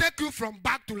God take you from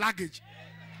bag to luggage.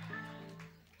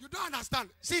 You don't understand.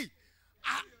 See,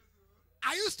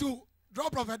 I used to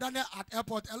drop Prophet Daniel at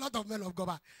airport. A lot of men of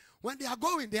God. When they are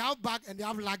going, they have bag and they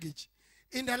have luggage.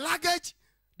 In the luggage,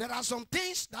 there are some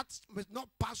things that must not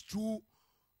pass through.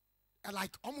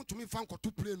 Like, to me,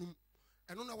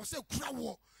 and I was saying,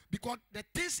 because the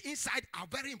things inside are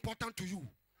very important to you.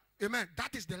 Amen.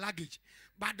 That is the luggage.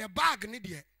 But the bag,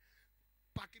 anything,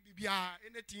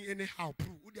 anyhow,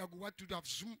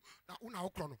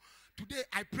 today,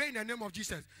 I pray in the name of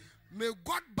Jesus. May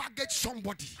God baggage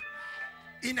somebody.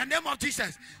 In the name of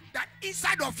Jesus, that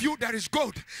inside of you there is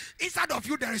gold, inside of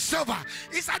you there is silver,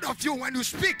 inside of you when you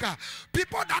speak,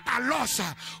 people that are lost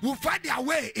will find their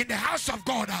way in the house of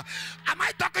God. Am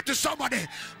I talking to somebody?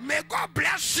 May God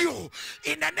bless you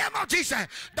in the name of Jesus,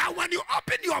 that when you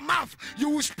open your mouth, you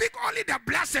will speak only the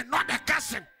blessing, not the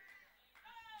cursing.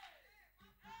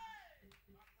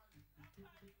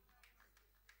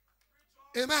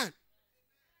 Amen.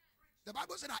 The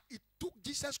Bible said that it took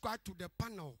Jesus Christ to the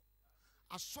panel.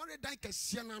 I saw it like a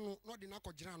sienna, not the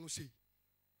Nakojan. Say,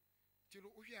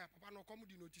 Papa, no come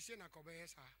to notice na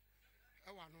Cobesa.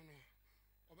 No.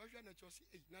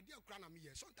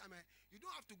 Sometimes you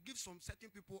don't have to give some certain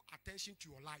people attention to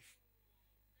your life.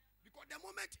 Because the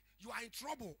moment you are in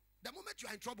trouble,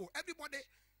 everybody,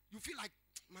 you feel like,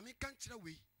 Mammy can't get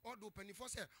away. Although Penny for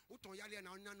say, Uton Yali and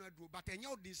Anano, but I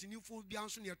know this new full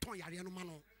dance near Ton Yariano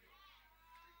Mano.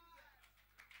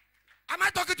 Am I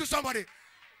talking to somebody?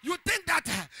 You think that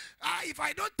if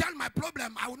I don't tell my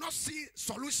problem, I will not see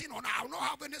solution, or I will not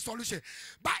have any solution.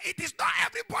 But it is not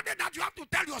everybody that you have to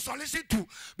tell your solution to.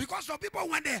 Because some people,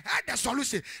 when they heard the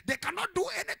solution, they cannot do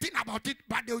anything about it,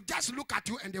 but they will just look at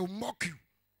you and they will mock you.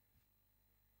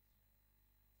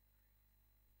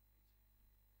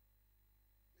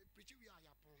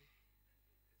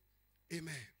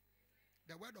 Amen.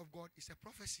 The word of God is a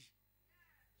prophecy.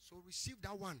 So receive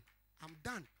that one. I'm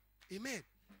done. Amen.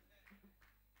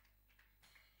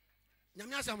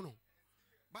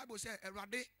 Bible says,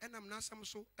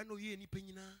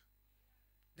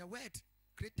 the word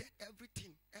created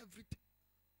everything.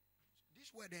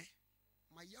 This word,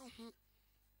 my young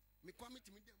me come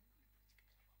to me them.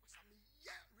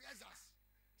 Yeah, reasons.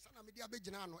 Sana me dia be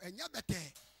gina no enya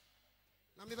bete.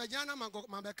 Na me be gina na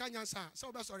man be kan yansa.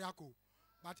 So be sorry ako.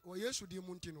 But o Yesu di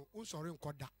mu ntino, un sorry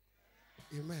nkoda.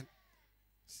 Amen.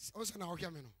 O se na o hia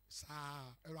me no. Sa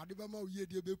Erade be ma o ye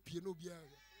die be pie no bia.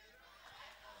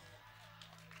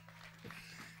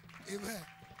 Amen.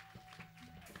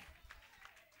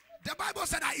 The Bible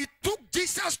said that it took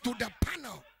Jesus to the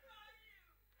panel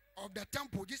of the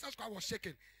temple. Jesus Christ was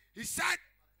shaking. He said,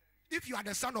 if you are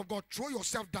the Son of God, throw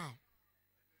yourself down.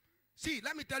 See,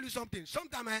 let me tell you something.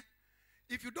 Sometimes,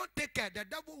 if you don't take care, the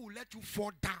devil will let you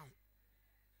fall down.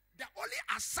 The only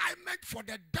assignment for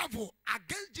the devil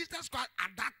against Jesus Christ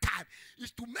at that time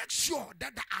is to make sure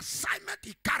that the assignment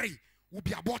he carry will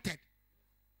be aborted.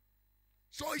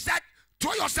 So he said,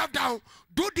 throw yourself down,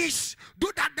 do this,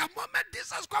 do that. The moment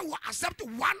Jesus Christ will accept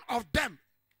one of them,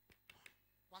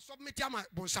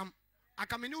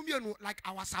 like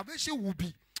our salvation will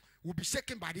be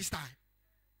shaken by this time.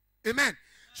 Amen.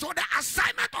 So the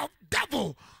assignment of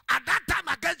devil at that time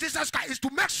against Jesus Christ is to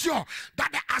make sure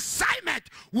that the assignment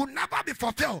will never be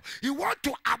fulfilled. He wants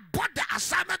to abort the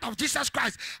assignment of Jesus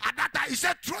Christ. At that time, he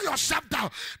said, throw yourself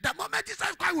down. The moment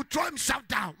Jesus Christ will throw himself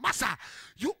down, Master,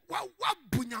 you what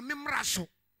bunyamimraso?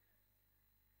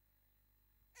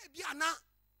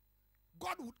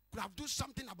 God could have done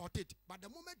something about it. But the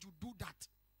moment you do that,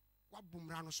 what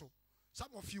bumrano so? Some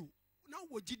of you now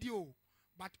what GDO.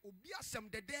 But obia sem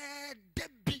de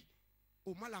debi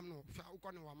o malam no fa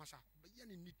ukọ ne wa masa be ye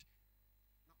ne need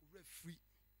na ore free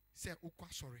say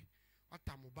ukọ sorry what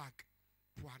am back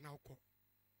to ana ukọ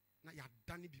na ya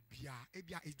dane bibia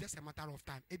ebia it's just a matter of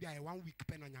time ebia a 1 week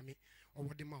pen anyame or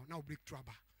what the mouth now break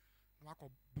trouble na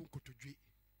wako bunko to dwe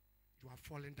you are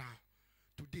falling down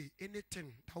today.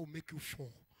 Anything that will make you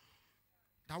fall,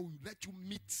 that will let you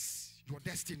meet your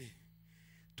destiny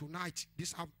tonight,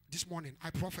 this morning, I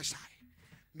prophesy.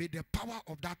 May the power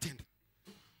of that thing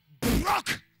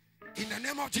broke in the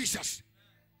name of Jesus.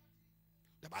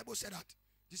 The Bible said that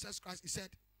Jesus Christ, he said,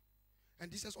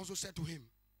 and Jesus also said to him,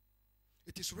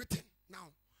 it is written.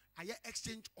 Now, I hear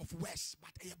exchange of words,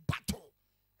 but a battle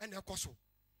and a coso.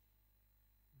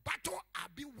 Battle are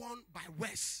being won by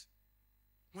words.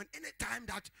 When any time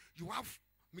that you have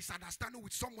misunderstanding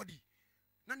with somebody,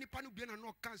 nani panu biena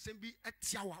no kan sembi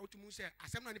etiawa otumu say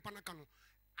asem nani panaka no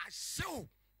asew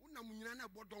una munyina na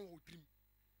bodon wo trim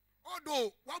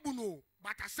odo wabuno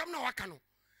but asem na waka no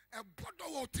e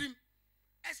bodon wo trim.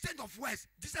 Exchange of words.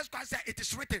 Jesus Christ said it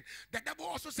is written. The devil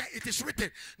also said it is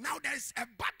written. Now there is a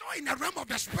battle in the realm of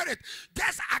the spirit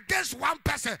just against one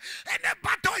person. Any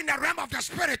battle in the realm of the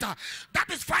spirit that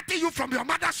is fighting you from your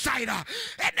mother's side.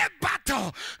 Any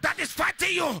battle that is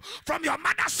fighting you from your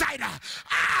mother's side.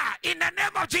 In the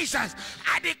name of Jesus,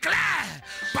 I declare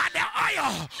by the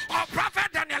oil of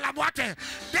Prophet Daniel Amwate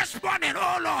this morning,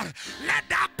 oh Lord, let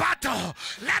that battle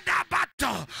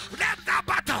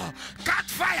catch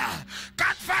fire.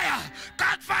 Catch fire!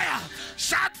 Catch fire!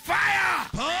 Shout fire!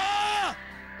 Oh!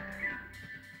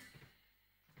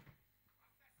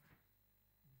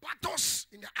 Battles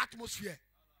in the atmosphere.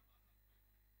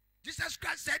 Jesus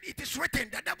Christ said it is written.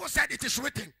 The devil said it is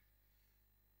written.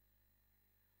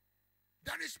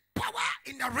 There is power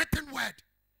in the written word.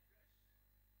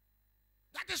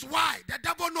 That is why the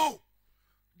devil knows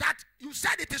that you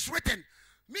said it is written.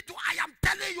 Me too, I am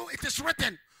telling you it is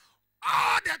written.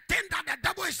 All the thing that the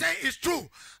devil is saying is true,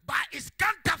 but it's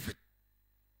counterfeit.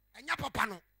 And ya papa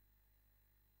no.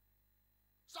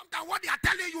 Sometimes what they are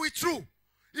telling you is true.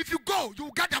 If you go, you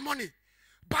will get the money.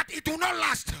 But it will not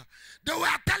last. They were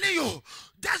telling you,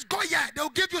 just go here, they will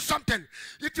give you something.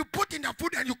 If you put in the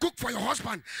food and you cook for your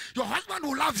husband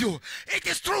will love you. It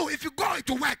is true, if you go, it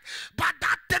will work. But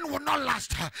that thing will not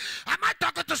last. Am I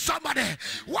talking to somebody?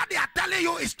 What they are telling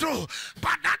you is true,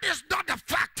 but that is not the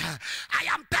fact. I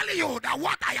am telling you that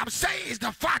what I am saying is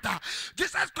the fact.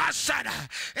 Jesus Christ said,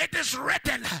 it is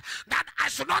written that I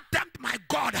should not tempt my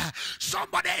God.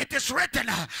 Somebody, it is written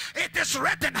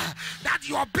that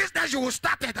your business, you will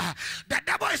start it. The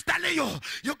devil is telling you,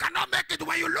 you cannot make it.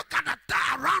 When you look at the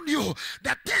around you,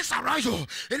 the things around you,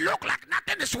 it look like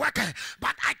nothing is working.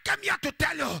 But I came here to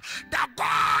tell you that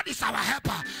God is our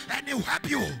helper and He will help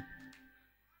you.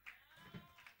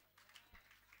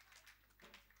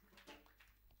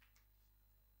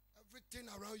 Everything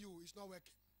around you is not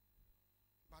working,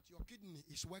 but your kidney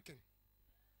is working.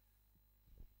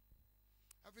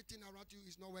 Everything around you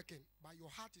is not working, but your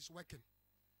heart is working.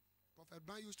 Prophet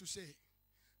Brian used to say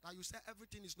that you say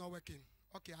everything is not working.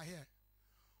 Okay, I hear.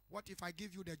 What if I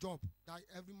give you the job that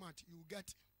every month you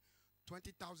get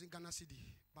 20,000 Ghana cedi,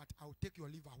 but I'll take your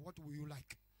liver? What will you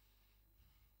like?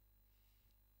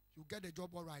 get the job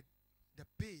all right, the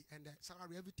pay and the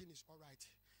salary, everything is all right.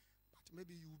 But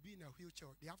maybe you will be in a wheelchair.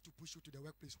 They have to push you to the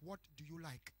workplace. What do you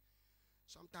like?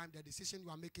 Sometimes the decision you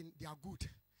are making, they are good.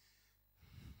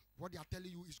 What they are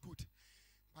telling you is good.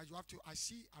 But you have to, I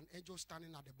see an angel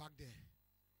standing at the back there.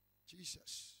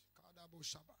 Jesus.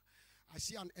 I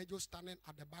see an angel standing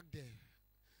at the back there.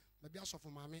 Maybe I saw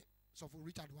for mommy, so for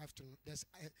Richard wife to know. There's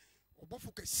a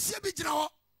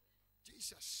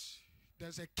Jesus.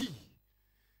 There's a key.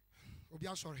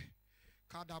 I'm sorry.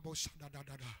 I am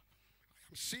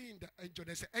seeing the angel.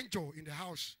 There's an angel in the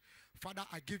house. Father,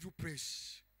 I give you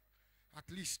praise. At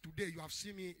least today you have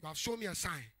seen me, you have shown me a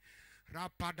sign.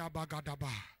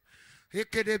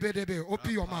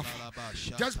 Open your mouth.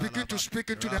 Just begin to speak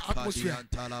into the atmosphere.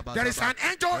 There is an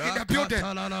angel in the building.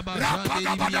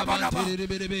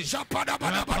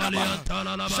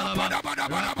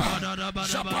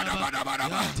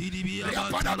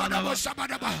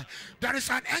 There is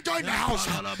an angel in the house.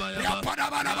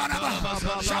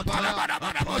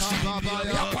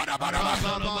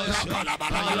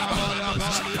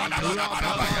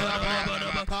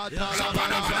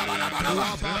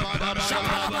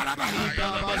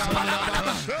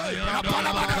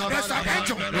 There's an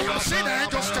angel. You see the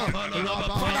angel still.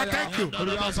 Father, thank you.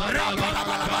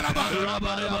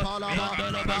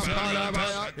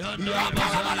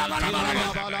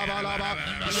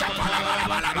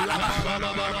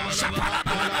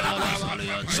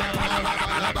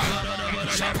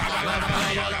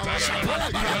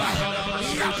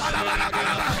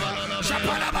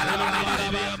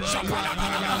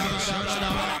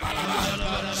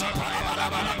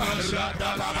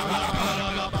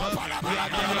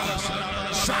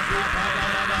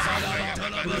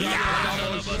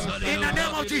 In the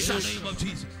name of Jesus.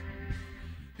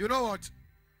 You know what?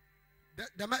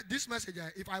 This message,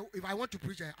 if I want to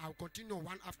preach, I'll continue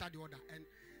one after the other, and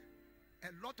a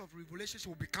lot of revelations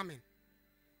will be coming,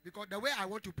 because the way I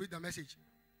want to preach the message,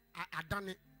 I done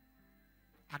it.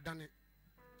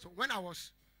 So when I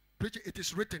was preaching, it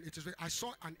is written. I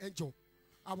saw an angel.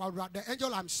 The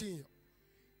angel I'm seeing,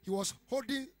 he was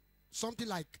holding something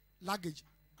like luggage.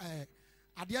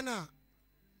 Adiana,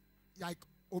 like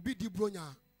Obi di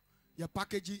Bronya, your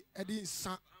package, and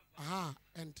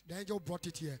the angel brought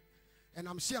it here. And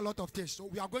I'm seeing a lot of things. So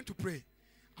we are going to pray.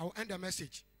 I will end the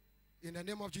message in the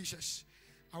name of Jesus.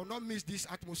 I will not miss this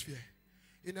atmosphere.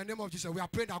 In the name of Jesus, we are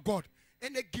praying that God,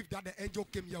 any gift that the angel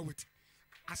came here with,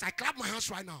 as I clap my hands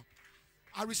right now,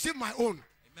 I receive my own.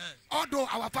 Amen. Although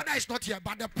our Father is not here,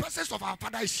 but the presence of our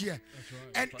Father is here.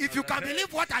 Right. And if you can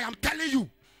believe what I am telling you,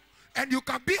 and you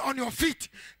can be on your feet,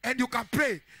 and you can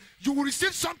pray, you will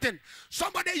receive something.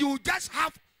 Somebody, you just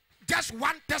have just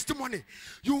one testimony.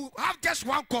 You have just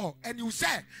one call, and you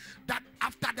say that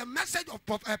after the message of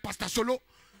Pastor Solo,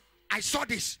 I saw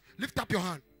this. Lift up your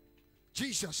hand.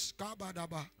 Jesus. Oh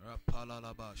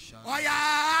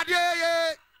yeah,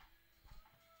 yeah.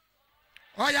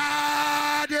 Oh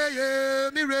yeah, yeah,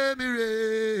 mire.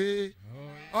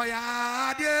 Oh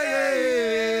yeah,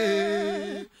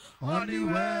 yeah.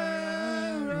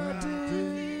 Anywhere.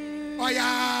 Oh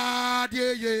yeah,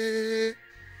 yeah.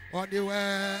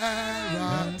 Anywhere.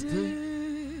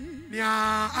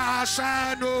 Nya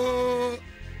asano. Oh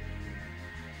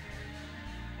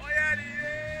yeah,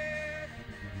 yeah.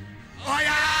 Oh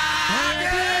yeah,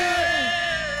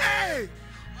 yeah.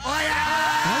 Oh yeah, yeah.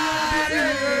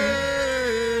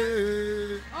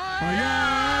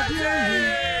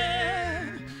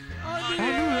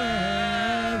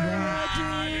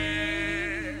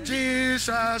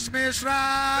 Jesus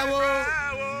Misrawo,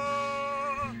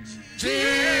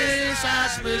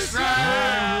 Jesus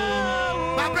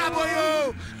Misrawo, Babrabo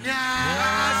yo,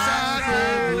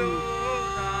 Nyasado,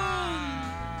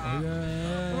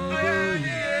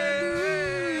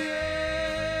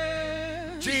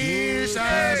 Jesus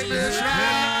Misrawo,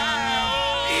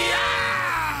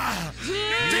 yeah,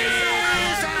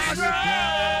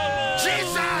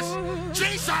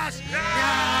 Jesus,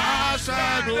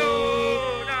 Nyasado.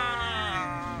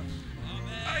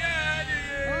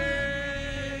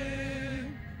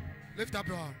 Lift up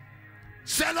your hand.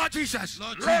 Say, Lord Jesus.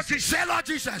 Lord Jesus. Say, Lord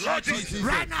Jesus. Lord Jesus.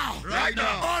 Right now. Right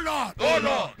now. Oh Lord. Oh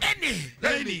Lord. Any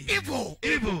evil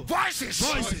voices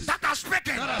that are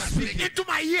speaking into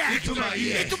my ear, into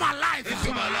my life,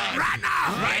 right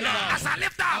now. As I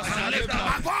lift up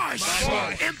my voice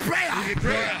in prayer.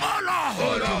 Oh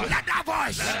Lord. Let that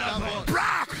voice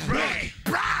break.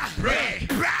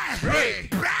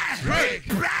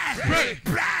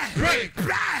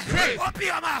 Open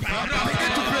your mouth.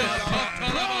 Begin to pray.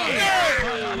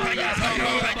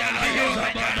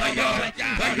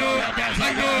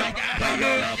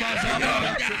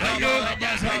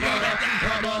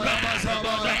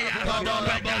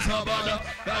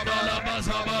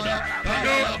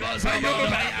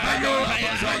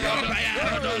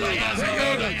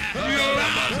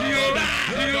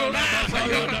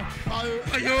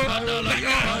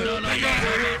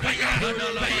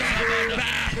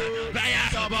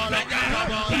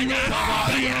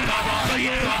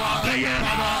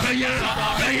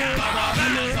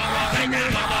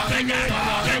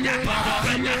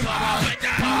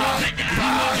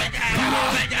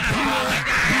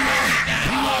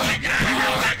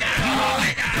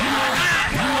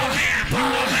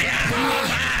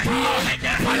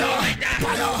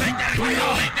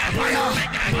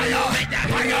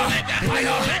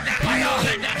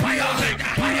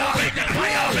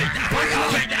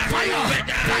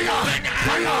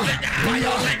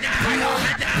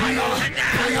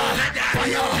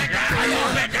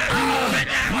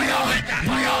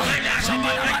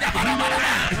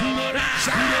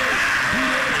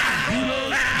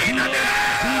 In the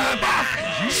name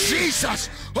of Jesus,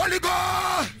 Holy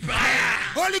Ghost, fire!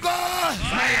 Holy Ghost,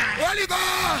 fire! Holy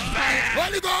Ghost, fire!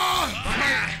 Holy Ghost,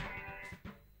 fire!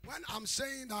 When I'm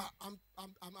saying that, I'm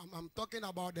talking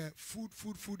about the food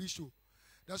issue.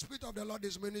 The Spirit of the Lord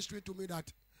is ministering to me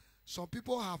that some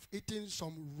people have eaten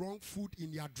some wrong food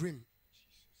in their dream,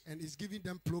 and it's giving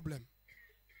them problem.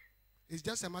 It's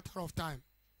just a matter of time.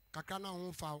 The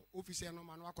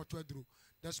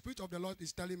Spirit of the Lord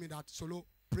is telling me that, Solo,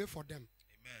 pray for them.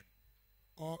 Amen.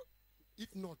 Or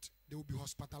if not, they will be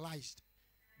hospitalized.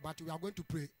 But we are going to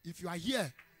pray. If you are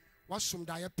here, what's some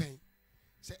dire pain?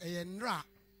 Say, and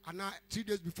 3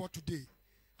 days before today,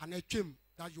 and a came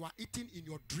that you are eating in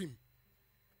your dream.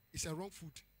 It's a wrong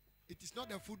food. It is not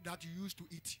the food that you used to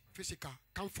eat. Physical.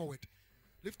 Come forward.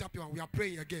 Lift up your hand. We are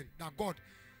praying again. That God,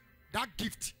 that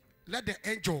gift, let the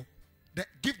angel, the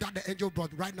gift that the angel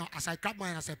brought right now, as I clap my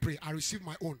hand, as I pray, I receive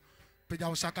my own.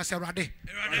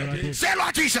 Say,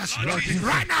 Lord Jesus,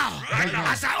 right now,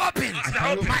 as I open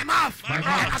my mouth, and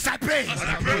as I pray,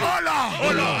 oh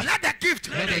Lord, let the gift,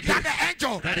 that the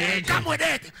angel come with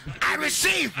it. I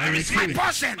receive my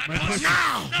portion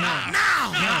now.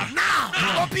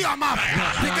 Open your mouth,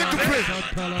 begin to pray.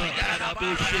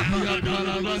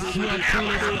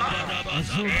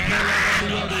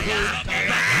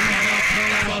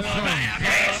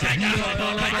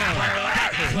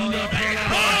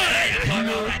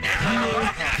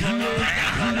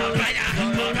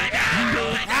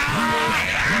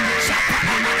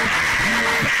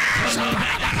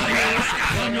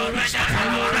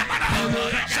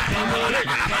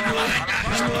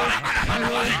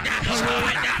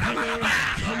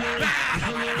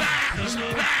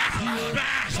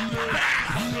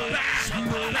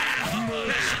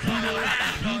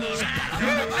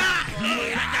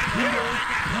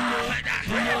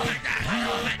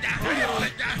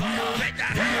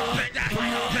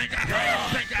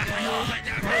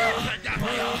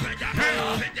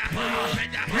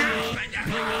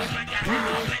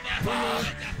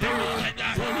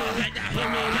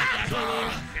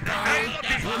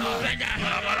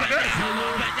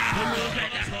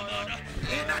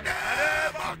 In the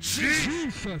name of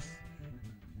Jesus.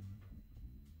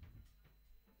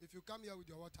 If you come here with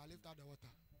your water, lift out the water.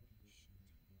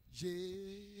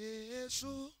 Jesus,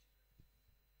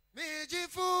 me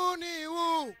jifuni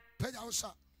wu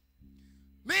pejansa,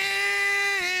 me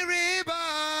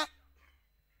riba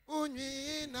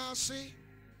unyi nasi,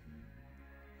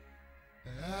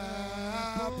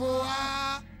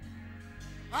 apua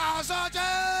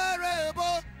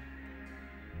asajerebo,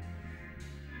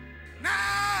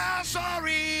 na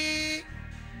sorry,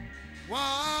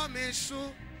 wa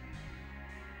misu,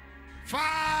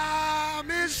 fa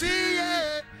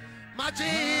misiye.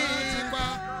 Majikwa,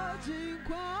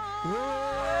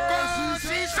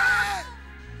 Kosisa,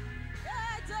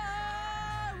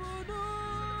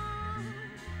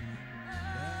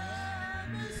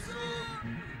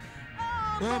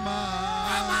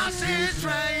 Mama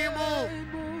Sistraimu,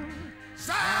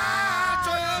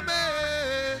 Satome,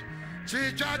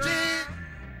 Chichaji,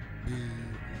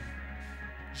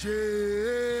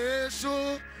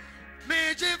 Jesus,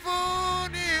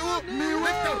 Mijifuni,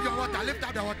 lift up your water, lift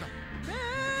up the water.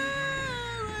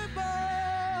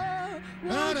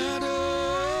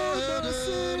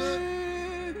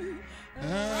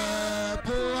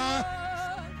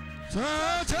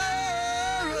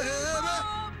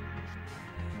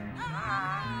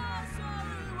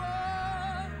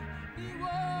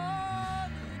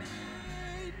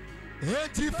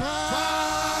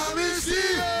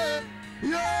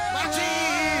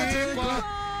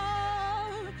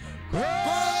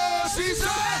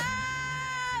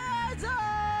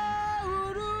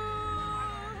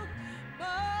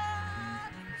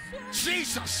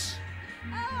 Jesus.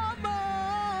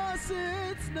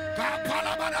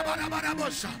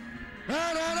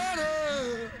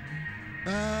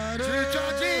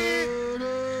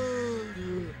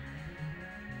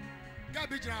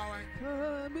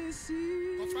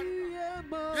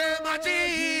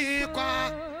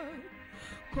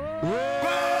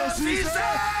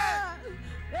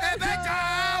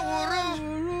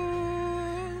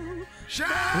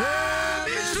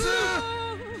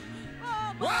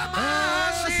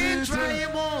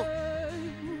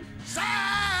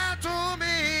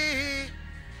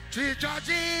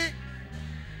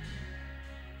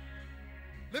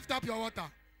 Lift up your water.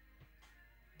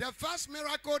 The first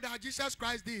miracle that Jesus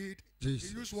Christ did, he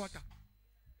used water.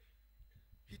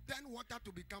 He turned water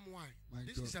to become wine.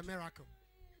 This is a miracle.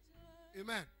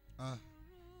 Amen.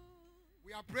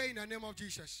 We are praying in the name of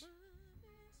Jesus.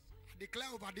 I declare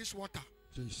over this water,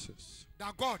 Jesus,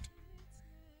 that God,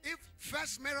 if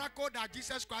first miracle that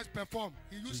Jesus Christ performed,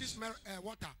 he uses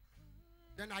water,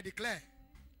 then I declare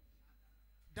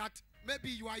that maybe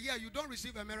you are here, you don't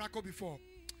receive a miracle before,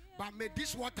 but may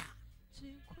this water,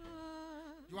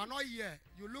 you are not here,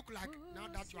 you look like now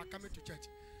that you are coming to church.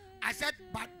 I said,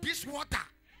 but this water,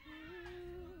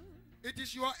 it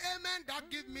is your amen that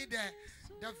give me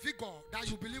the vigor that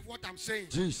you believe what I'm saying.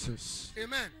 Jesus.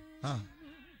 Amen.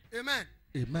 Amen.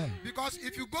 Amen. Because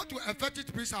if you go to a fetish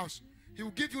priest's house, he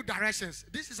will give you directions.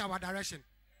 This is our direction.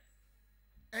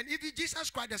 And if Jesus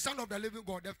Christ, the Son of the living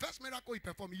God, the first miracle he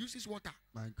performed, he uses water.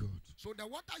 My God. So the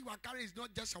water you are carrying is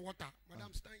not just a water.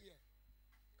 Madam, stand here.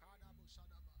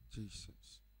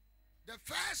 Jesus. The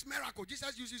first miracle,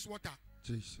 Jesus uses water.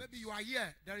 Jesus. Maybe you are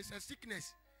here, there is a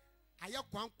sickness. And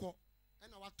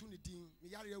our tunity,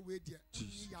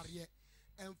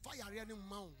 and fire any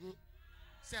mount.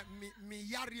 Say me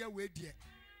yaria with ye.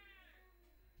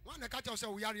 One the catcher say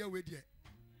we are with ye.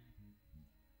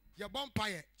 Your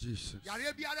bumpire. Jesus.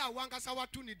 Yarebiara one casawa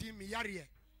tunity me yaria.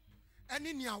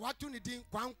 Any near what tunity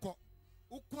quanko.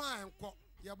 Ukwa and co.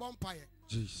 Your bumpire.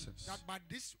 Jesus. That by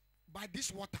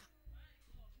this water,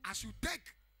 as you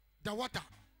take the water,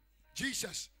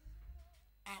 Jesus,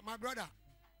 my brother,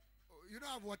 you don't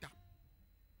have water.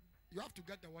 You have to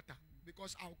get the water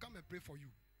because I'll come and pray for you.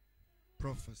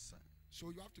 Prophesy. So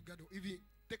you have to get it. Even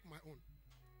take my own.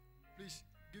 Please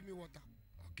give me water.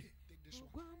 Okay, take this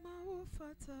one.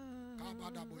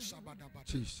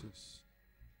 Jesus.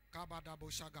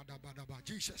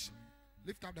 Jesus.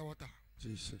 Lift up the water.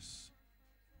 Jesus.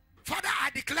 Father, I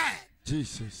declare.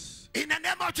 Jesus. In the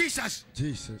name of Jesus.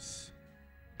 Jesus.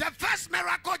 The first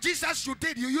miracle Jesus you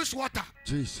did, you used water.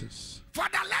 Jesus.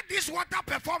 Father, let this water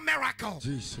perform miracle.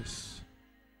 Jesus.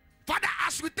 Father,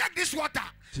 as we take this water,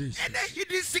 Jesus, any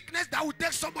hidden sickness that will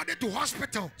take somebody to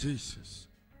hospital, Jesus,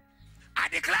 I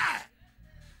declare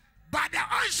by the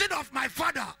unction of my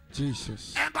Father,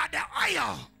 Jesus, and by the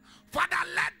oil, Father,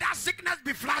 let that sickness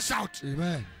be flushed out.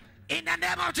 Amen. In the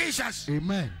name of Jesus.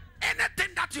 Amen.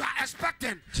 Anything that you are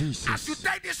expecting, Jesus, as you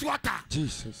take this water,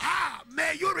 Jesus,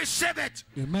 may you receive it.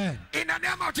 Amen. In the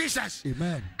name of Jesus.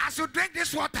 Amen. As you drink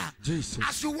this water, Jesus,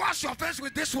 as you wash your face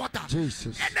with this water,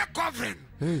 Jesus, any covering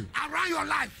around your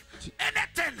life,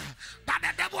 anything that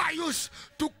the devil I use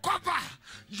to cover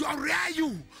your rear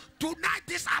you tonight,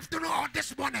 this afternoon, or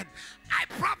this morning, I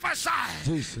prophesy,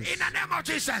 Jesus, in the name of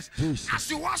Jesus, Jesus,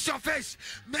 as you wash your face,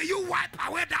 may you wipe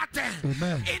away that thing.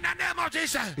 Amen. In the name of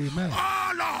Jesus. Amen.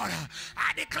 Oh Lord,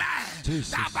 I declare,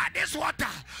 Jesus, that by this water,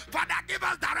 Father, give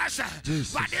us direction.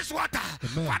 Jesus. By this water,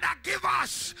 amen, Father, give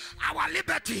us our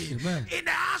liberty. Amen. In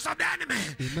the hands of the enemy.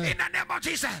 Amen. In the name of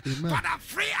Jesus. Amen. Father,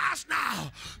 free us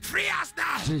now. Free us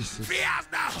now. Jesus. Free us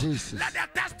now. Jesus. Let the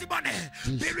testimony,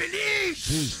 Jesus, be released.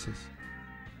 Jesus.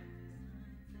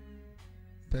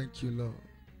 Thank you, Lord.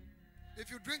 If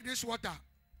you drink this water,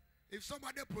 if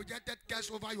somebody projected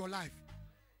curse over your life,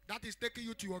 that is taking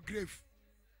you to your grave.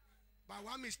 By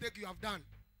one mistake you have done.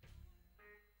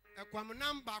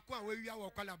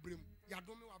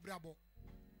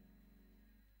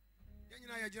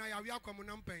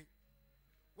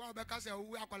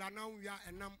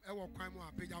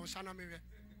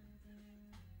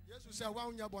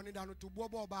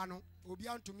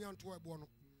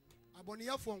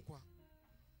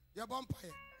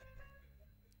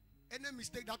 Any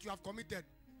mistake that you have committed,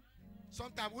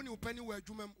 sometimes when you penny where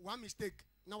one mistake,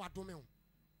 now I do me.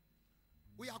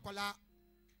 We are called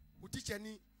we teach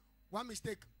any one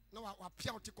mistake, now I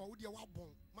appear to call you bon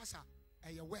massa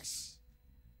a west.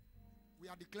 We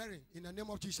are declaring in the name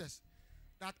of Jesus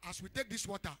that as we take this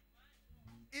water,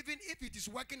 even if it is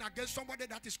working against somebody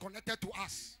that is connected to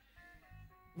us,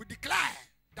 we declare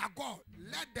that God,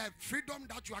 let the freedom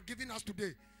that you are giving us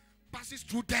today passes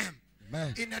through them.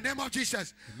 Amen. In the name of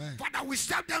Jesus. Amen. Father, we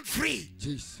set them free.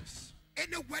 Jesus.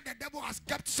 Anywhere the devil has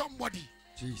kept somebody,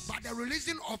 Jesus. By the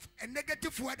releasing of a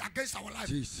negative word against our life.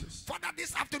 Jesus. Father,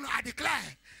 this afternoon I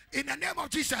declare in the name of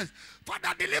Jesus, Father,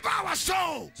 deliver our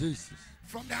soul. Jesus.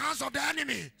 From the hands of the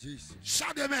enemy. Jesus.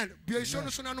 Shout amen.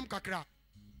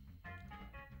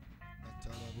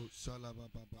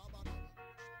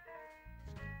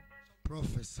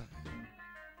 Prophesy.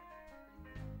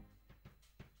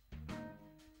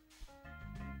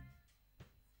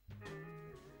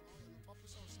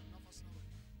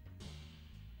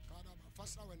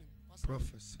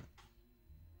 Prophesy.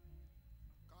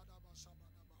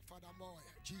 Father, more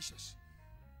Jesus.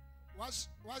 Once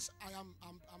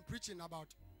I'm preaching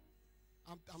about,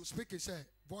 I'm speaking, say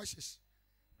voices.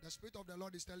 The Spirit of the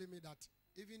Lord is telling me that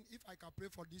even if I can pray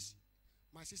for this,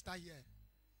 my sister here,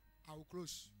 I will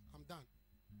close. I'm done.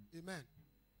 Amen.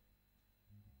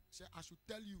 Say, I should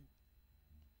tell you,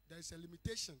 there is a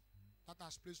limitation that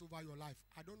has placed over your life.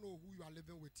 I don't know who you are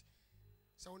living with.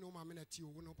 Say, I don't know. I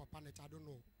don't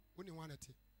know. Only one.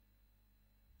 So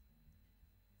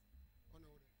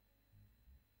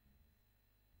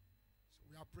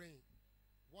we are praying.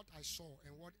 What I saw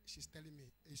and what she's telling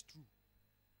me is true.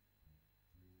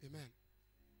 Amen.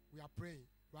 We are praying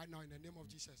right now in the name of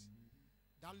Jesus.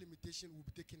 That limitation will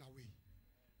be taken away.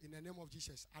 In the name of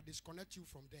Jesus, I disconnect you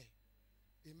from there.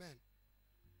 Amen.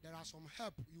 There are some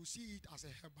help. You see it as a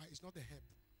help, but it's not a help.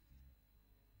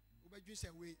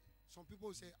 Some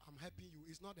people say, I'm helping you.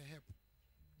 It's not a help.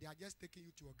 They are just taking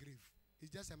you to a grave. It's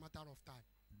just a matter of time.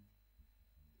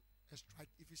 A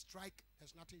strike. If you strike,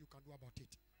 there's nothing you can do about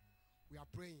it. We are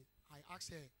praying. I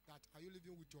asked her that, are you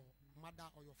living with your mother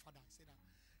or your father? Say that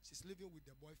she's living with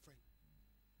the boyfriend.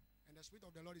 And the Spirit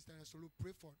of the Lord is telling us to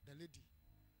pray for the lady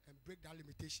and break that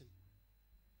limitation.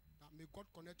 That may God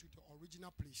connect you to the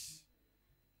original place.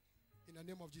 In the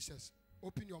name of Jesus,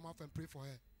 open your mouth and pray for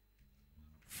her.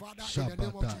 Father, in the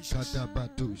name of Jesus.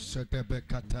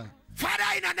 Father,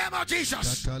 in the name of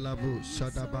Jesus. I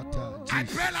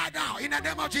pray right now, in the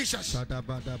name of Jesus.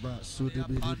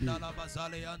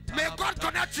 May God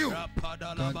connect you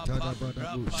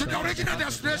to the original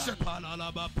destination.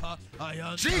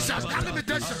 Jesus, that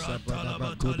limitation.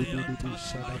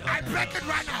 I break it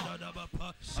right now.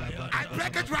 I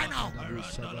break it right now.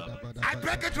 I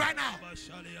break it right now.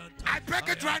 I break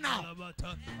it right now.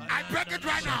 I break it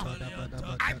right now.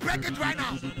 I break it right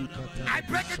now. I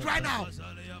break it right now.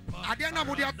 Adiana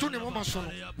mudia tuni mama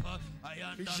sono.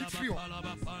 Mijifio.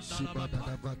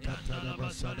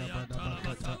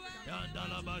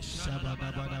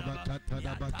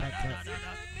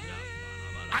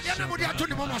 Adiana mudia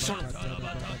tuni mama sono.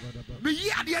 Mi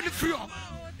adiana frio.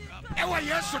 Ewa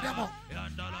yeso demo.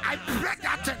 I break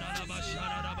that thing.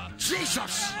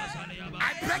 Jesus.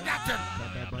 I break that thing.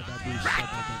 Right.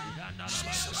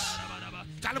 Jesus.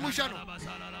 I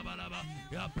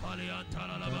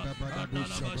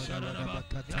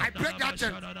break that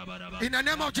thing in the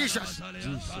name of Jesus.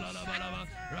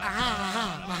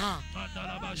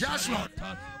 Yes, Lord.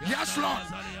 Yes, Lord.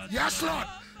 Yes, Lord.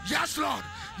 Yes, Lord.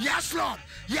 Yes, Lord.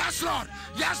 Yes, Lord.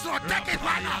 Yes, Lord. Take it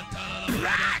right now.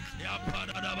 Break.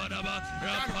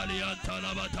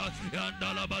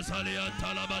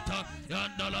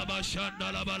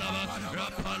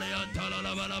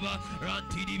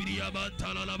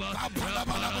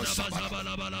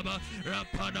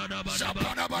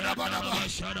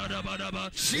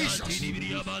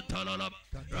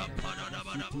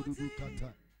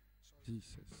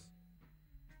 Jesus.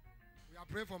 We are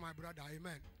praying for my brother.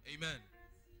 Amen. Amen.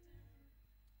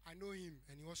 I know him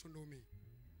and he also know me.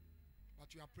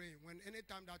 But we are praying. When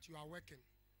anytime that you are working,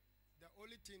 the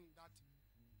only thing that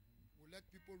will let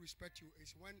people respect you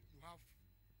is when you have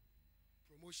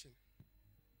promotion.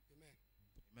 Amen.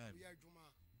 Amen. We are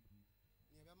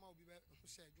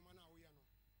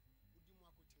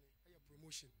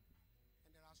promotion.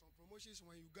 And there are some promotions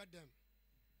when you get them,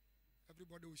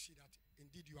 everybody will see that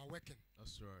indeed you are working.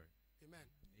 That's right. Amen.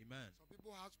 Amen. Some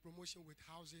people have promotion with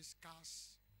houses,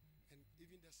 cars, and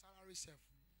even the salary self.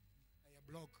 A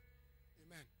blog.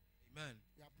 Amen. Amen.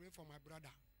 We are praying for my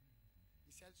brother.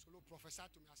 He said, Solo prophesy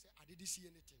to me. I said, I didn't see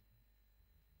anything.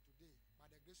 Today, by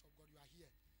the grace of God, you are here.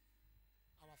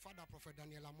 Our father, Prophet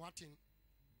Daniel Amwatin,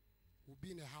 will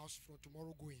be in the house from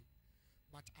tomorrow going.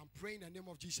 But I'm praying in the name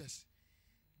of Jesus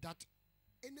that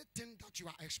anything that you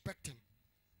are expecting,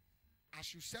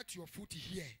 as you set your foot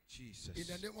here, Jesus, in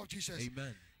the name of Jesus,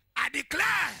 amen. I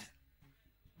declare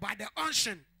by the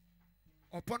unction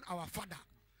upon our father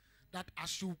that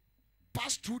as you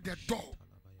pass through the door,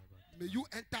 may you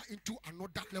enter into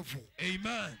another level.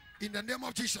 Amen. In the name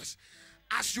of Jesus,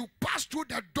 as you pass through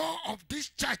the door of this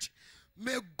church,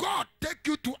 may God take take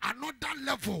you to another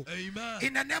level. Amen.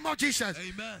 In the name of Jesus.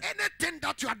 Amen. Anything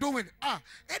that you are doing,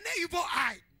 any evil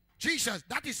eye, Jesus,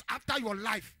 that is after your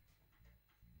life.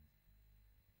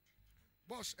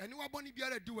 Boss, anyone boni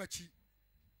biara do achi.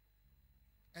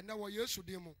 And now yesu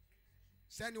demo.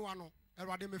 Say anyone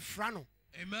erade me frano.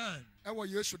 Amen. Ewo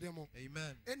yesu demo.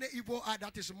 Amen. Any evil eye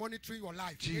that is monitoring your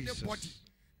life, Jesus. anybody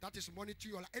that is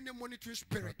monitoring your life, any monitoring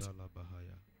spirit,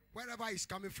 wherever it's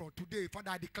coming from today,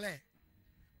 Father, I declare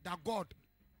that God,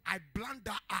 I blind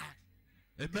that eye.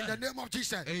 Amen. In the name of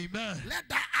Jesus. Amen. Let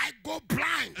that eye go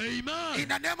blind. Amen. In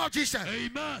the name of Jesus.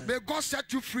 Amen. May God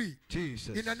set you free.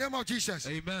 Jesus. In the name of Jesus.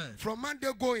 Amen. From Monday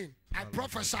going, I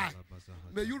prophesy.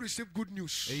 May you receive good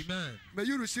news. Amen. May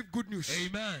you receive good news.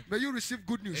 Amen. May you receive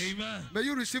good news. Amen. May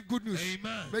you receive good news.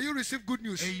 Amen. May you receive good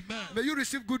news. Amen. May you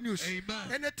receive good news.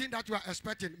 Amen. Anything that you are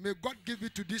expecting, may God give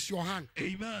it to this your hand.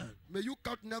 Amen. May you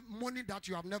count money that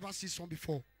you have never seen from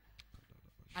before.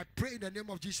 I pray in the name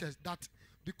of Jesus that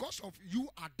because of you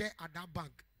are there at that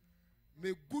bank,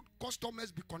 may good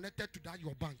customers be connected to that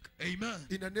your bank. Amen.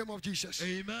 In the name of Jesus.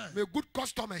 Amen. May good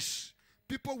customers,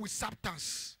 people with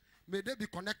substance, may they be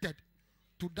connected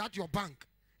to that your bank.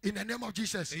 In the name of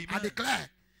Jesus. Amen. I declare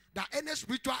that any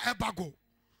spiritual embargo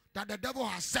that the devil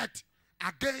has set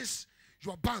against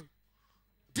your bank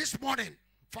this morning,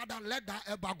 Father, let that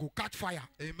embargo catch fire.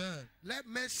 Amen. Let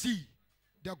men see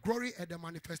the glory and the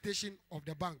manifestation of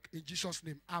the bank. In Jesus'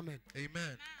 name. Amen.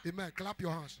 Amen. Amen. Clap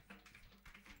your hands.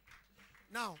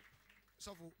 Now,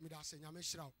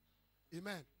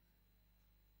 amen.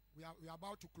 We are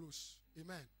about to close.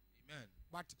 Amen. Amen.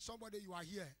 But somebody, you are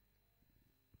here.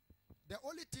 The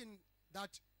only thing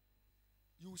that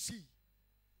you see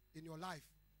in your life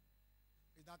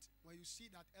is that when you see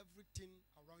that everything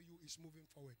around you is moving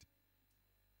forward,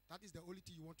 that is the only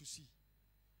thing you want to see.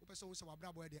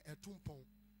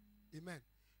 Amen.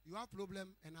 You have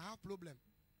problem and I have problem.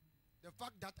 The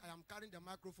fact that I am carrying the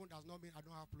microphone does not mean I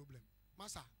don't have problem.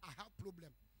 Master, I have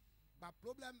problem. But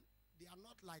problem, they are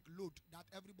not like load that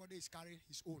everybody is carrying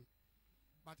his own.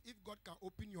 But if God can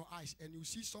open your eyes and you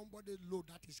see somebody load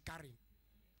that is carrying,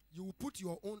 you will put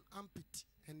your own armpit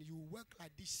and you work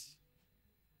like this.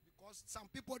 Because some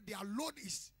people, their load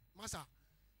is, Master,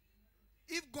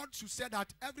 if God should say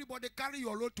that everybody carry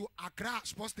your load to Accra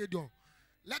Sports Stadium,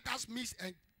 let us miss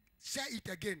and share it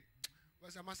again.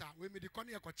 Master, we made the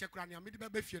corner check run, I made the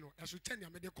baby funeral, I should tell you, I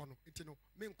made the corner, it's no,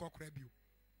 main cock review.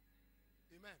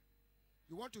 Amen.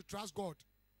 You want to trust God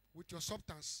with your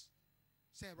substance.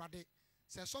 Say, Rade,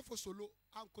 say, so for solo,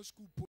 uncle school.